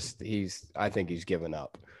is just I think he's given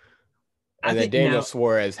up. And then think Daniel now-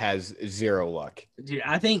 Suarez has zero luck. Dude,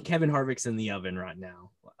 I think Kevin Harvick's in the oven right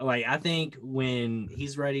now. Like, I think when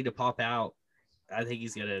he's ready to pop out, I think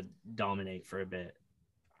he's gonna dominate for a bit.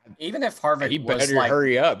 Even if Harvick He was better like,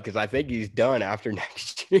 hurry up because I think he's done after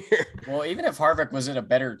next year. well, even if Harvick was in a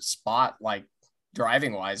better spot, like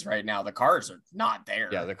driving wise right now, the cars are not there.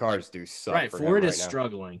 Yeah, the cars do suck. Right, for Ford him is right now.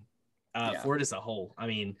 struggling. Yeah. Ford as a whole. I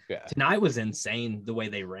mean, Yeah. tonight was insane the way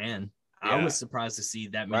they ran. I Yeah. was surprised to see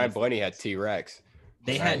that many. Ryan Blaney had T-Rex.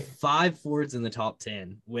 They had 5 Fords in the top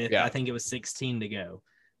 10 with Yeah. I think it was 16 to go.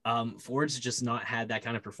 Ford's just not had that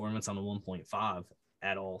kind of performance on the 1.5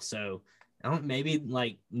 at all. So I don't maybe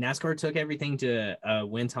like NASCAR took everything to a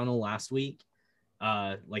wind tunnel last week,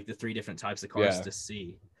 like the 3 different types of cars Yeah. to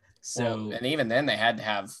see. So Well, and even then they had to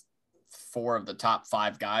have 4 of the top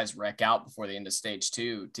 5 guys wreck out before the end of stage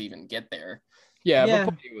 2 to even get there. Yeah, Yeah.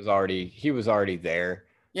 but he was already there.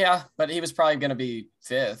 Yeah, but he was probably going to be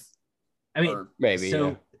 5th. I mean, or Maybe. so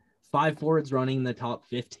yeah. 5 Fords running the top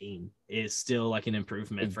 15 is still like an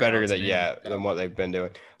improvement. It's for better Alex Bowman. than what they've been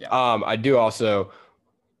doing. Yeah. I do also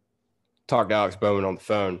talk to Alex Bowman on the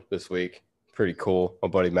phone this week. Pretty cool. My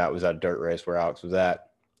buddy Matt was at a dirt race where Alex was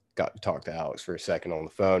at. Got to talk to Alex for a second on the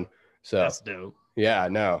phone. So That's dope. yeah, I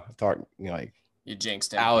know. I talked like You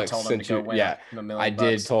jinxed him. Alex you told him sent to go you- win yeah, a $1 million. I did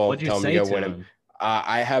bucks. tell What'd you him to say go to win him.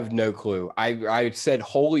 I have no clue. I said,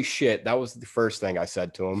 holy shit. That was the first thing I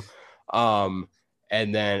said to him.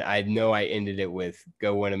 And then I know I ended it with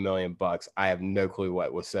go win $1 million. I have no clue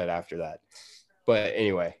what was said after that. But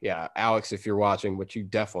anyway, yeah, Alex, if you're watching, which you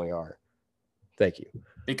definitely are, thank you.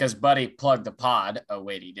 Because Buddy plugged the pod. Oh,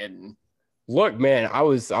 wait, he didn't. Look, man, I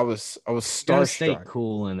was Gotta stay starstruck.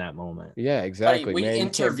 cool in that moment. Yeah, Buddy, exactly. we man. You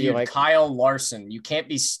can't be interviewed like, Kyle Larson. You can't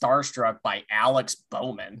be starstruck by Alex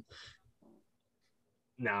Bowman.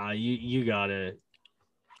 Nah, you gotta.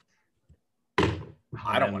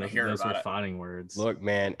 I don't wanna hear those about were it. fighting words. look,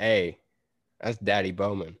 man, hey, that's Daddy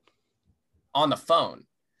Bowman. On the phone.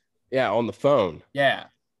 Yeah, on the phone. Yeah.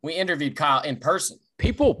 We interviewed Kyle in person.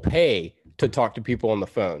 People pay to talk to people on the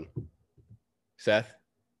phone. Seth,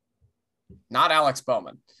 Not Alex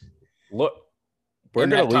Bowman. look, we're In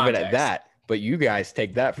going that to leave it at context. that, but you guys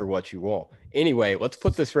take that for what you want. Anyway, let's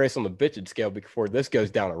put this race on the bitching scale before this goes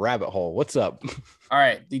down a rabbit hole. What's up? All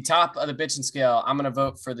right. The top of the bitching scale. I'm going to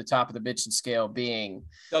vote for the top of the bitching scale being,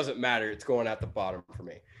 Doesn't matter. It's going at the bottom for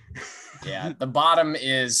me. yeah, the bottom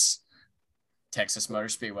is Texas Motor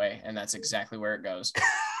Speedway, and that's exactly where it goes.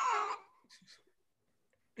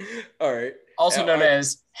 All right. Also known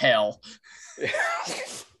as hell.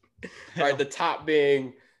 All right, the top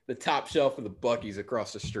being the top shelf of the Buc-ee's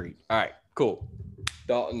across the street. All right, cool.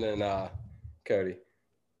 Dalton and Cody.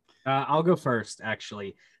 I'll go first,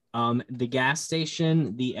 actually. The gas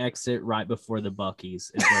station, the exit right before the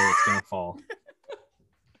Buc-ee's is where it's gonna fall.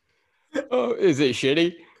 Oh, is it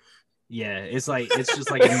shitty? Yeah, it's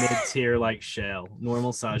just like a mid-tier like shell,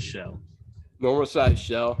 normal size shell. Normal size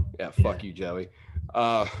shell? Yeah, fuck you, Joey.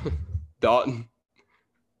 Dalton.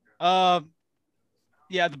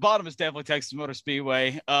 Yeah, the bottom is definitely Texas Motor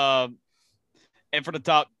Speedway. And for the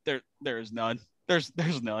top, there is none. There's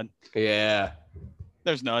none. Yeah.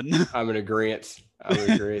 There's none. I'm in agreement.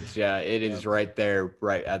 Yeah, it is right there,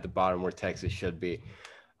 right at the bottom where Texas should be.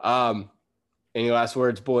 Any last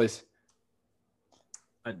words, boys?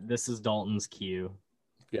 This is Dalton's cue.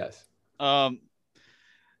 Yes.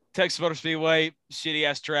 Texas Motor Speedway, shitty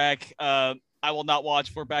ass track. I will not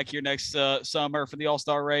watch. We're back here next summer for the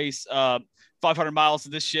All-Star race. 500 miles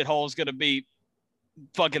of this shithole is going to be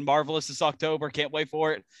fucking marvelous this October. Can't wait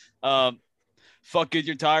for it. Fuck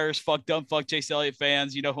Goodyear tires. Fuck dumb. Fuck Chase Elliott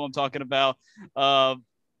fans. You know who I'm talking about.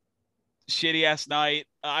 Shitty ass night.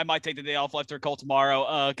 I might take the day off left or cold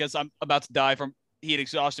tomorrow because I'm about to die from heat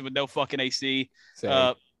exhaustion with no fucking AC.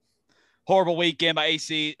 Horrible weekend. My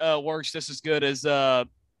AC works just as good as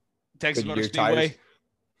Texas Motor Speedway. Tires.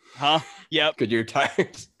 Huh? Yep. Goodyear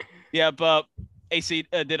tires. Yep. AC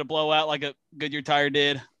did a blowout like a Goodyear tire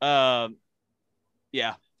did. Yeah.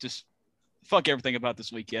 Just fuck everything about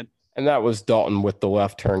this weekend. And that was Dalton with the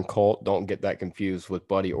Left Turn Colt. Don't get that confused with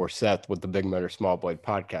Buddy or Seth with the Big Motor Small Blade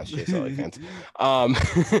podcast, Chase Elliott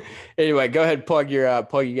fans. Anyway, go ahead and plug you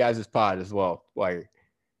guys' pod as well. Cody,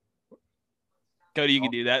 you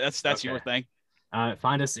can do that. That's Okay. your thing.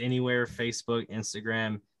 Find us anywhere: Facebook,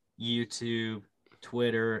 Instagram, YouTube,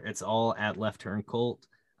 Twitter. It's all at Left Turn Colt.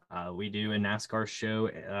 We do a NASCAR show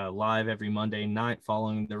live every Monday night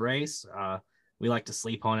following the race. We like to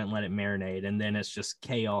sleep on it and let it marinate, and then it's just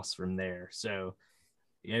chaos from there. So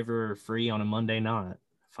if you're ever free on a Monday night,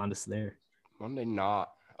 find us there. Monday night.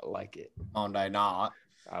 I like it. Monday night.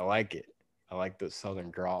 I like it. I like the Southern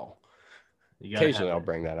drawl. Occasionally I'll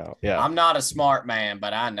bring that out. Yeah. I'm not a smart man,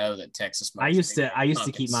 but I know that Texas. I used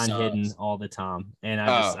to keep mine sucks. hidden all the time, and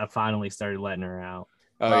I finally started letting her out.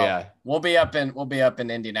 Well, yeah. We'll be up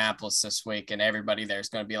in Indianapolis this week, and everybody there's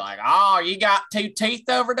going to be like, "Oh, you got two teeth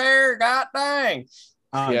over there? God dang!"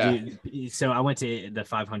 Yeah. Dude, so I went to the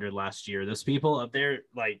 500 last year. Those people up there,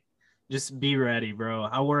 like, just be ready, bro.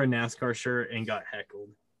 I wore a NASCAR shirt and got heckled.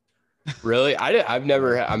 Really? I've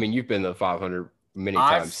never. I mean, you've been to the 500 many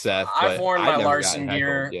times, Seth. I've but worn my never Larson gotten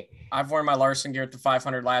gear. heckled. Yeah. I've worn my Larson gear at the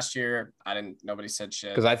 500 last year. Nobody said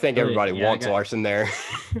shit. Because I think Really? everybody Yeah, wants Larson there.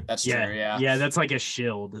 That's true. Yeah. Yeah, that's like a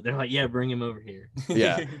shield. They're like, yeah, bring him over here.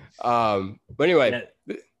 Yeah. But anyway,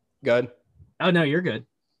 good. Oh no, you're good.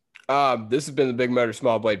 This has been the Big Motor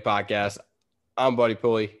Small Blade podcast. I'm Buddy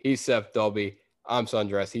Pulley. He's Seth Dolby. I'm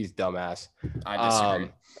Sundress. He's dumbass. I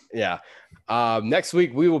disagree. Yeah. Next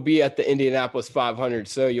week we will be at the Indianapolis 500,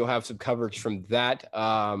 so you'll have some coverage from that.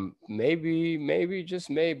 Maybe just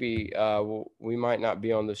maybe we might not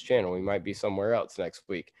be on this channel. We might be somewhere else next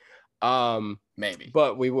week. Maybe.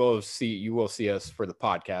 But you will see us for the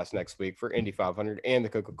podcast next week for Indy 500 and the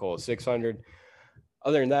Coca-Cola 600.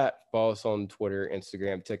 Other than that, follow us on Twitter,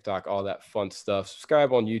 Instagram, TikTok, all that fun stuff.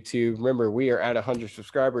 Subscribe on YouTube. Remember, we are at 100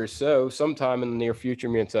 subscribers, so sometime in the near future,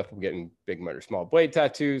 me and Seth will be getting Big Motor Small Blade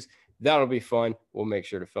tattoos. That'll be fun. We'll make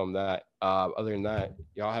sure to film that. Other than that,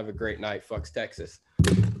 y'all have a great night. Fucks Texas.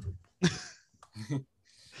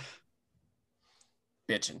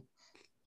 Bitching.